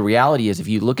 But the reality is, if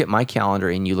you look at my calendar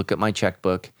and you look at my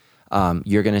checkbook,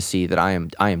 you're going to see that I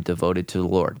am devoted to the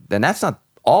Lord. And that's not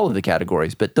all of the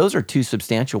categories, but those are 2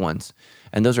 substantial ones.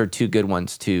 And those are 2 good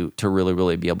ones to really,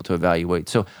 really be able to evaluate.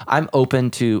 So I'm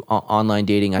open to online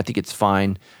dating. I think it's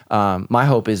fine. My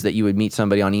hope is that you would meet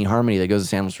somebody on eHarmony that goes to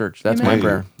Sandals Church. That's my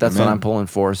prayer. That's what I'm pulling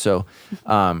for. So,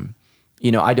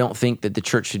 I don't think that the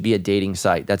church should be a dating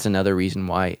site. That's another reason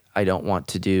why I don't want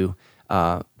to do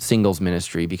singles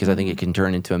ministry, because I think it can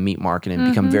turn into a meat market and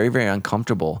become very, very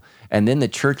uncomfortable. And then the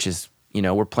church is,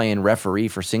 we're playing referee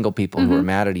for single people who are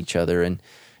mad at each other. And,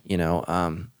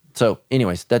 so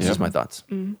anyways, that's just my thoughts.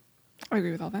 I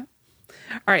agree with all that.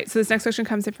 All right, so this next question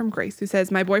comes in from Grace, who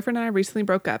says, my boyfriend and I recently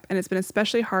broke up, and it's been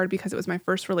especially hard because it was my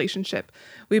first relationship.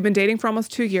 We've been dating for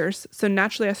almost 2 years, so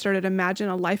naturally I started to imagine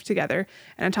a life together,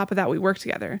 and on top of that, we work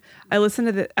together. I listened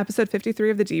to the episode 53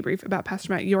 of the Debrief about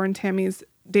Pastor Matt, your and Tammy's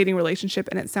dating relationship,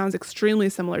 and it sounds extremely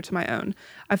similar to my own.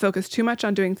 I focus too much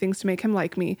on doing things to make him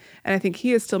like me, and I think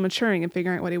he is still maturing and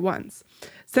figuring out what he wants.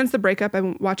 Since the breakup,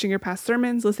 I'm watching your past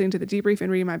sermons, listening to the Debrief,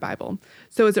 and reading my Bible.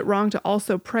 So is it wrong to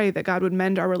also pray that God would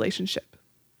mend our relationship?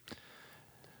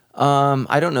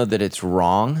 I don't know that it's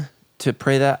wrong to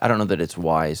pray that. I don't know that it's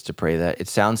wise to pray that. It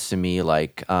sounds to me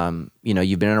like,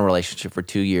 you've been in a relationship for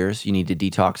 2 years. You need to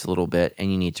detox a little bit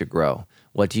and you need to grow.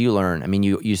 What do you learn? I mean,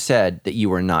 you said that you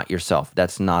were not yourself.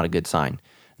 That's not a good sign.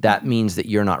 That means that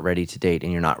you're not ready to date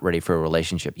and you're not ready for a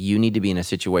relationship. You need to be in a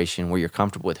situation where you're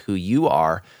comfortable with who you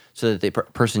are so that the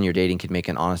person you're dating can make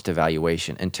an honest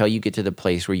evaluation until you get to the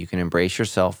place where you can embrace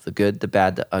yourself, the good, the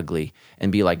bad, the ugly,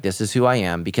 and be like, this is who I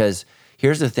am. Because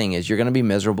here's the thing is you're going to be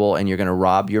miserable and you're going to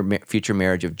rob your future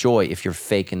marriage of joy if you're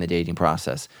fake in the dating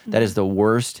process. Mm-hmm. That is the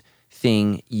worst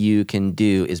thing you can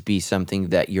do is be something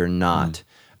that you're not.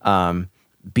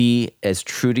 Be as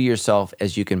true to yourself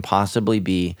as you can possibly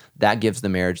be. That gives the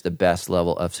marriage the best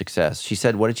level of success. She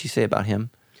said, what did she say about him?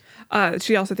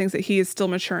 She also thinks that he is still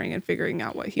maturing and figuring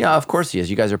out what he wants. Yeah, of course he is.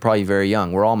 You guys are probably very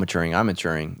young. We're all maturing. I'm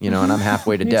maturing, and I'm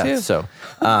halfway to death. Too. So,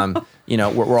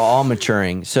 we're all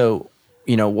maturing. So,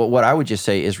 what I would just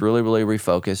say is really, really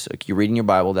refocus. Like, you're reading your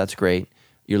Bible. That's great.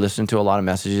 You're listening to a lot of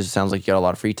messages. It sounds like you got a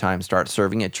lot of free time. Start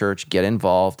serving at church. Get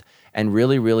involved. And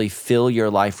really, really fill your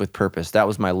life with purpose. That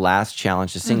was my last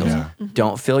challenge to singles. Yeah.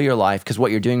 Don't fill your life, because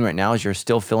what you're doing right now is you're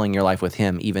still filling your life with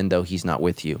him, even though he's not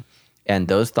with you. And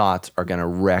those thoughts are going to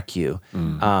wreck you.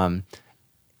 And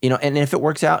if it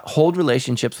works out, hold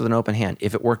relationships with an open hand.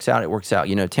 If it works out, it works out.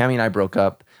 Tammy and I broke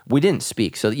up. We didn't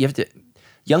speak. So you have to.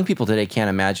 Young people today can't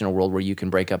imagine a world where you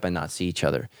can break up and not see each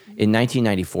other. In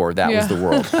 1994, that was the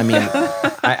world. I mean,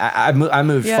 I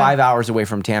moved 5 hours away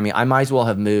from Tammy. I might as well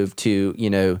have moved to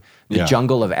the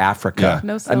jungle of Africa. Yeah.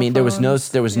 No cell I mean, there was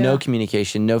phones. no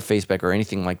communication, no Facebook or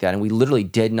anything like that, and we literally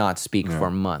did not speak for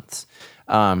months.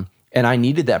 And I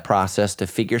needed that process to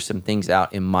figure some things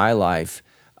out in my life,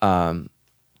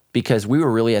 because we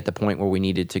were really at the point where we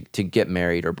needed to get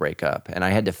married or break up, and I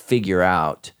had to figure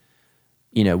out.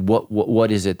 What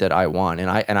is it that I want? And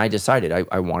I decided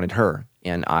I wanted her.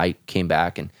 And I came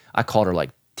back and I called her like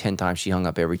 10 times. She hung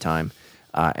up every time.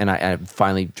 And I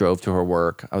finally drove to her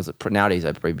work. Nowadays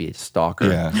I'd probably be a stalker.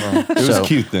 Yeah. Well, it was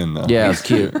cute then though. Yeah, it was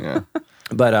cute. Yeah.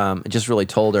 But just really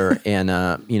told her and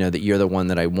that you're the one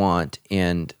that I want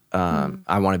and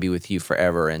I want to be with you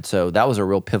forever. And so that was a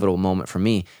real pivotal moment for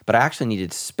me. But I actually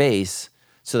needed space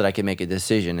so that I could make a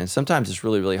decision. And sometimes it's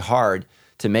really, really hard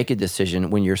to make a decision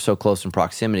when you're so close in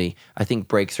proximity. I think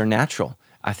breaks are natural.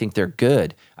 I think they're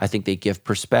good. I think they give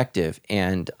perspective,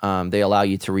 and they allow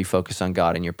you to refocus on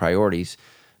God and your priorities,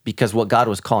 because what God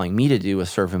was calling me to do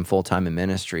was serve him full-time in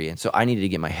ministry. And so I needed to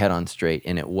get my head on straight,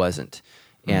 and it wasn't.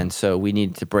 And so we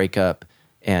needed to break up.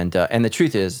 And the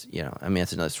truth is,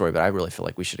 it's another story, but I really feel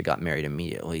like we should have got married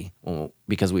immediately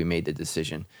because we made the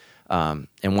decision. And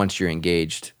once you're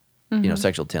engaged,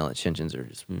 sexual tensions are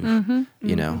just,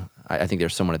 I think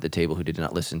there's someone at the table who did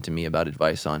not listen to me about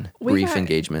advice on brief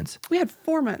engagements. We had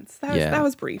 4 months. That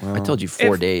was brief. I told you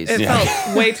 4 days. It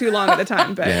felt way too long at the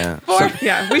time, but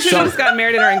we should have just got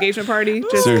married at our engagement party.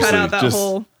 Just cut out that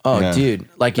whole. Oh, dude!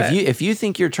 Like if you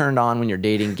think you're turned on when you're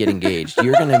dating, get engaged.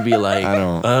 You're gonna be like,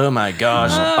 oh my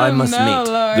gosh, I must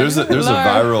meet. Lord. There's a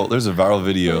viral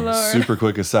video. Lord. Super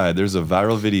quick aside. There's a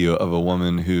viral video of a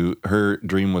woman who her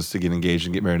dream was to get engaged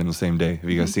and get married on the same day. Have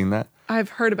you guys seen that? I've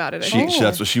heard about it.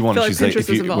 That's what she wanted. She's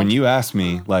like, when you ask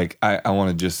me, like, I want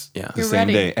to just the same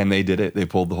day, and they did it. They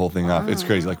pulled the whole thing off. It's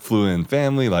crazy. Like, flew in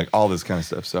family, like all this kind of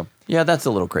stuff. So yeah, that's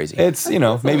a little crazy. It's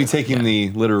maybe taking the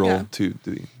literal to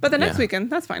the. But the next weekend,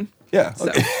 that's fine. Yeah.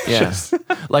 So. Yeah.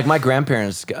 Like my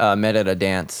grandparents met at a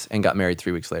dance and got married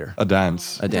 3 weeks later. A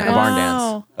dance. A barn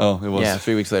dance. Oh, it was. Yeah,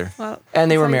 3 weeks later. Well,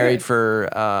 and they were married for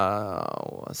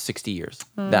 60 years.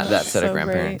 That set of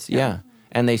grandparents. Great. Yeah.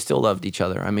 And they still loved each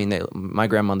other. I mean, my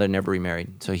grandmother never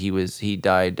remarried. So he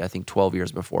died, I think, 12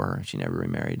 years before her. She never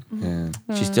remarried. Yeah.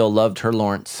 She still loved her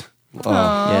Lawrence.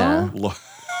 Yeah.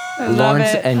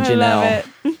 Lawrence and Janelle.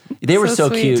 They were so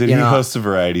cute. Did he host a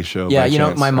variety show?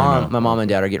 Yeah, my mom and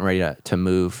dad are getting ready to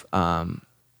move,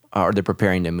 or they're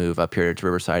preparing to move up here to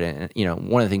Riverside. And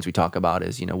one of the things we talk about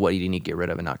is what do you need to get rid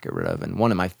of and not get rid of. And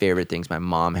one of my favorite things my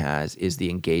mom has is the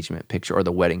engagement picture or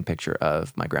the wedding picture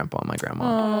of my grandpa and my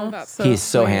grandma. Oh, that's he's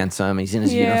so handsome. He's in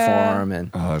his uniform,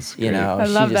 and that's great. I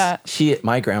love that.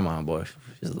 My grandma, boy.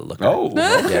 She's a looker. Oh,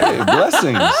 okay.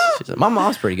 Blessings. My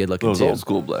mom's pretty good looking Those too. old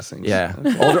school blessings. Yeah,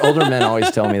 older men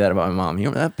always tell me that about my mom.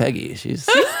 That Peggy, she's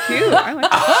cute. I like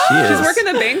that. She's working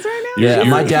the bangs right now.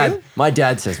 Yeah, my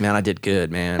dad says, "Man, I did good,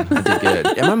 man. I did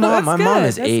good." And my mom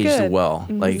has aged well.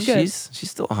 Like she's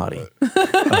still a hottie.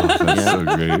 Oh, that's so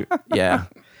great. Yeah.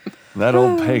 That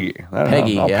old Peggy.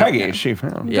 Peggy, yeah. Peggy. She, Go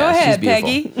ahead, she's beautiful.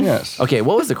 Peggy. yes. Okay,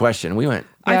 what was the question? We went.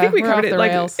 I think we we're covered off it. the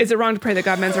Like, rails. is it wrong to pray that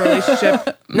God mends a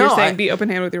relationship? No, You're saying I- be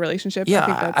open-handed with your relationship.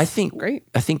 Yeah, I think that's great.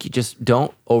 I think you just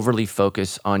don't overly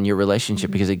focus on your relationship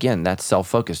because again, that's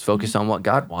self-focused. Focus on what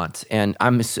God wants. And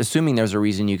I'm assuming there's a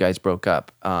reason you guys broke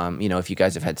up. If you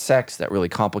guys have had sex, that really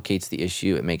complicates the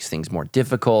issue. It makes things more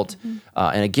difficult.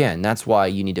 And again, that's why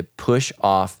you need to push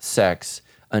off sex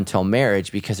until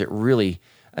marriage because it really.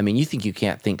 I mean, you think you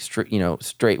can't think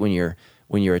straight when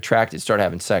you're attracted. Start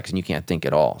having sex and you can't think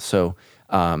at all. So.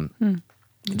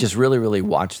 Just really, really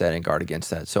watch that and guard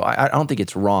against that. So I don't think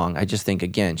it's wrong. I just think,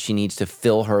 again, she needs to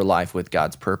fill her life with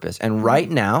God's purpose. And right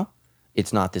now,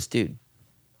 it's not this dude.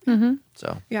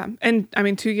 So Yeah. And I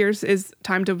mean, 2 years is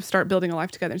time to start building a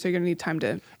life together. So you're going to need time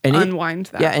to unwind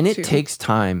that. Yeah, and it too. takes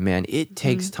time, man. It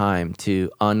takes time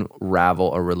to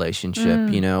unravel a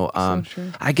relationship. So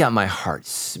true. I got my heart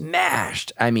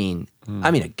smashed. I mean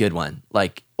a good one.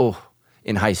 Like,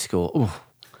 in high school.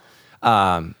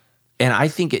 And I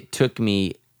think it took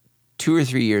me 2 or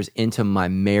 3 years into my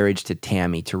marriage to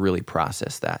Tammy to really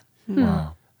process that.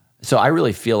 Wow. So I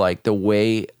really feel like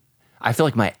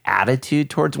my attitude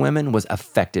towards women was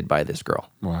affected by this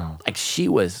girl. Wow. Like she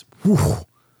was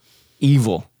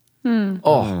evil.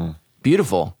 Oh,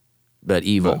 beautiful, but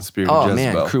evil. But spirit of Oh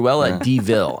man, Jezebel. Cruella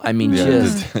DeVille. I mean,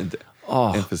 just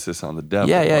emphasis on the devil.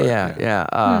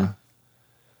 yeah.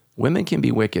 Women can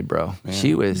be wicked, bro. Man.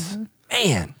 She was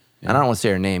man. And I don't want to say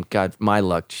her name. God, my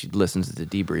luck, she listens to the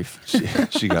debrief.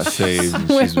 She got saved. And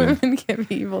she's been, Women can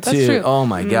be evil. That's Dude, true. oh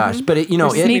my gosh. But They're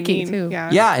sneaky Mean. too.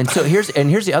 Yeah. and so here's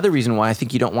the other reason why I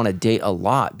think you don't want to date a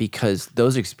lot because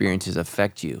those experiences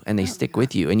affect you and they stick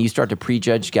with you and you start to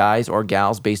prejudge guys or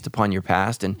gals based upon your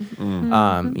past and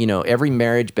every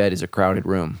marriage bed is a crowded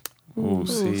room. oh,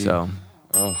 see. So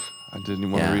I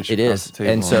didn't want to reach it across is. the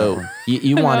table And on so that one.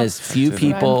 you want as few I'm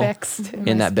people vexed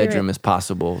in my that bedroom spirit. as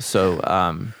possible.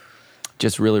 So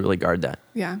just really, really guard that.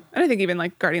 Yeah. And I think even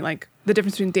like guarding like the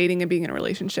difference between dating and being in a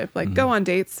relationship. Like go on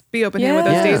dates, be open-handed with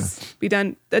those Yes. dates, be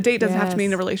done. A date doesn't have to mean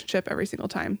a Yes. relationship every single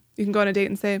time. You can go on a date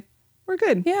and say, we're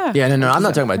good. Yeah. Yeah, no, I'm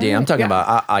not talking about dating. I'm talking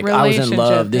about I was in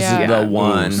love. This is Relationship, the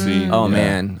one. Ooh, see, Oh yeah.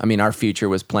 man, I mean, our future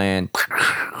was planned.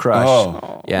 Crush.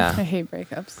 Oh. I Yeah. hate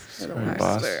breakups. They're the worst.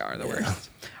 Boss. They are the worst.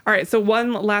 All right. So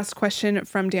one last question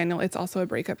from Daniel. It's also a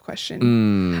breakup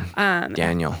question.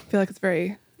 Daniel. I feel like it's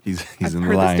very... He's I've in the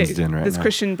heard lion's den right this now.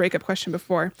 Christian breakup question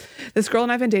before. This girl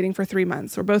and I have been dating for 3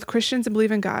 months. We're both Christians and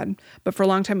believe in God, but for a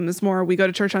long time it was more, we go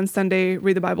to church on Sunday,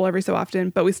 read the Bible every so often,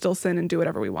 but we still sin and do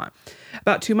whatever we want.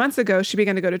 About 2 months ago, she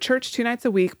began to go to church 2 nights a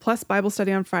week, plus Bible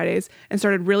study on Fridays, and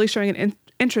started really showing an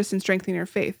interest in strengthening her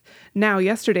faith. Now,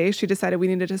 yesterday, she decided we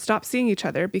needed to stop seeing each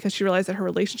other because she realized that her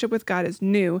relationship with God is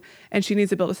new and she needs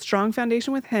to build a strong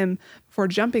foundation with Him before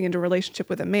jumping into a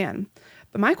relationship with a man.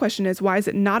 But my question is, why is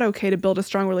it not okay to build a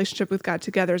strong relationship with God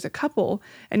together as a couple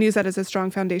and use that as a strong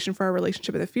foundation for our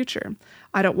relationship in the future?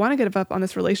 I don't want to give up on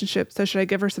this relationship, so should I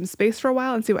give her some space for a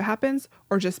while and see what happens,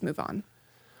 or just move on?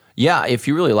 Yeah, if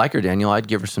you really like her, Daniel, I'd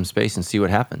give her some space and see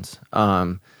what happens.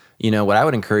 What I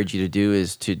would encourage you to do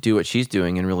is to do what she's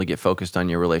doing and really get focused on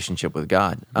your relationship with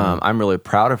God. I'm really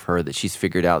proud of her that she's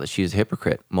figured out that she's a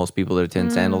hypocrite. Most people that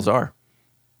attend Sandals are.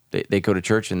 They go to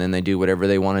church and then they do whatever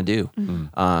they want to do.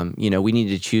 We need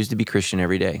to choose to be Christian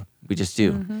every day. We just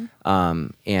do.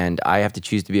 And I have to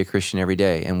choose to be a Christian every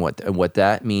day. And what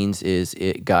that means is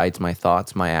it guides my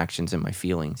thoughts, my actions, and my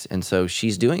feelings. And so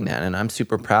she's doing that, and I'm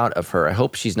super proud of her. I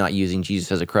hope she's not using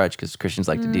Jesus as a crutch because Christians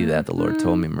like to do that. The Lord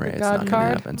told me, Maria, it's not going to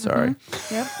card. happen. Sorry.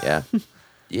 Yep.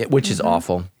 Yeah, which is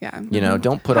awful. Yeah.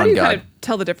 Don't put How on do you God. kind of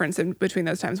tell the difference in between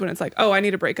those times when it's like, oh, I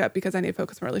need to break up because I need to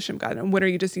focus on my relationship with God, and when are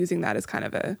you just using that as kind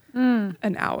of an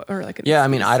out or like an Yeah, I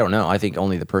mean, excuse? I don't know. I think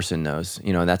only the person knows.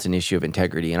 That's an issue of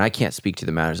integrity, and I can't speak to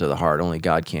the matters of the heart. Only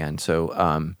God can. So,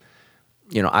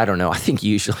 I don't know. I think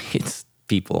usually it's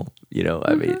people.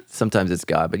 I mean, sometimes it's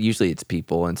God, but usually it's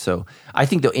people. And so, I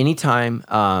think though, anytime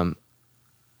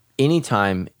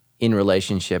in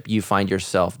relationship you find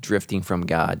yourself drifting from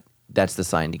God, that's the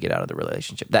sign to get out of the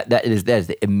relationship. That is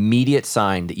the immediate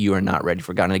sign that you are not ready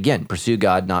for God. And again, pursue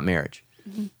God, not marriage.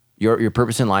 Your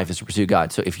purpose in life is to pursue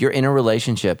God. So if you're in a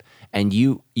relationship and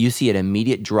you see an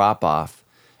immediate drop off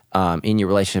in your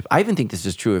relationship, I even think this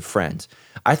is true of friends.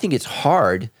 I think it's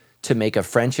hard to make a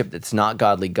friendship that's not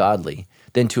godly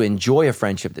than to enjoy a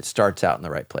friendship that starts out in the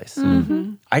right place.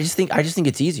 I just think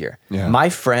it's easier. Yeah. My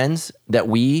friends that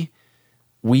we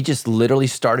just literally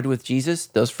started with Jesus,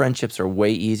 those friendships are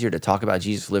way easier to talk about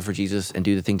Jesus, live for Jesus, and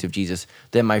do the things of Jesus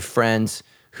than my friends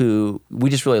who we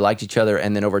just really liked each other,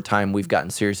 and then over time we've gotten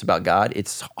serious about God,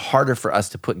 it's harder for us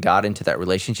to put God into that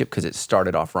relationship because it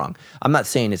started off wrong. I'm not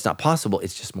saying it's not possible,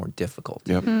 it's just more difficult.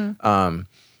 Yep.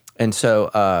 And so,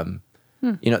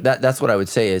 that's what I would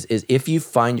say is if you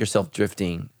find yourself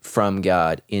drifting from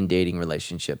God in dating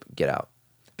relationship, get out.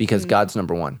 Because God's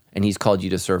number one, and he's called you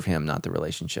to serve him, not the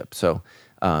relationship. So,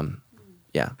 so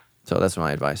that's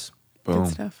my advice. Boom.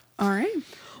 Good stuff. All right.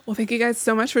 Well, thank you guys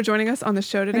so much for joining us on the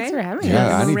show today. Thanks for having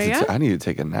Yeah, us. I need to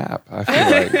take a nap. I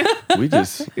feel like we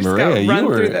just Maria, gotta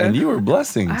run you were a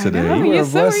blessing today. know. You were a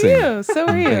So blessing. are you. So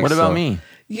are you. What about me?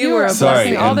 You were a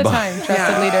Sorry, blessing all and the time,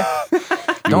 trusted leader.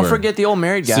 Don't were. forget the old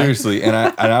married guy. Seriously, and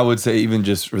I would say, even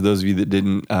just for those of you that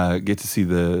didn't get to see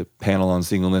the panel on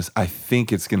singleness, I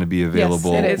think it's going to be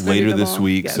available it is later this available.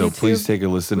 week. Yes. So YouTube. please take a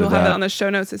listen We'll to have that. that on the show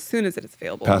notes as soon as it is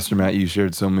available. Pastor Matt, you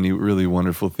shared so many really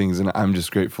wonderful things, and I'm just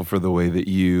grateful for the way that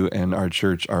you and our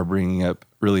church are bringing up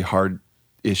really hard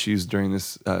issues during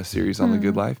this series on the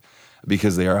good life,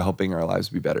 because they are helping our lives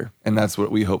be better. And that's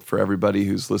what we hope for everybody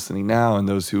who's listening now and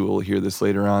those who will hear this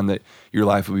later on, that your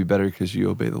life will be better because you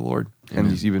obey the Lord. Amen.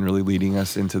 And you've been really leading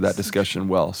us into that discussion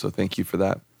well. So thank you for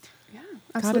that.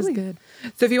 Absolutely. God is good.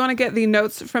 So if you want to get the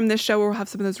notes from this show, we'll have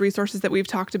some of those resources that we've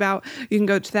talked about. You can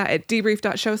go to that at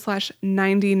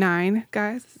debrief.show/99.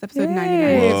 Guys, this is episode 99.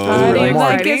 It's Whoa. really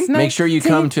More. exciting. Make sure you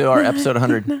come to our episode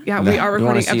 100. Yeah, we are We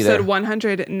wanna recording see you episode there.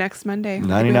 100 next Monday.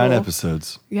 99 We will-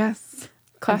 episodes. Yes.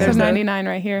 Class There's of a- 99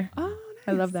 right here. Oh,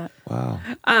 I love that. Wow.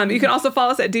 You can also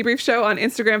follow us at Debrief Show on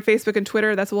Instagram, Facebook, and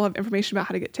Twitter. That's where we'll have information about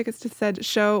how to get tickets to said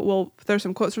show. We'll throw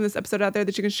some quotes from this episode out there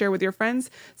that you can share with your friends,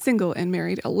 single and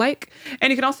married alike. And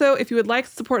you can also, if you would like,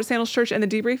 support Sandals Church and the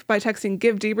Debrief by texting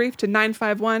Give Debrief to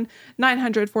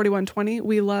 951-900-4120.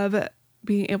 We love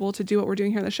being able to do what we're doing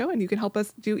here on the show, and you can help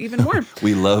us do even more.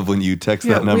 We love when you text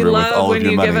that we number with love all when of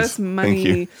your you give monies. us money.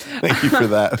 Thank you. Thank you for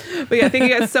that. But yeah, thank you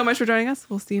guys so much for joining us.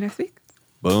 We'll see you next week.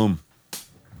 Boom.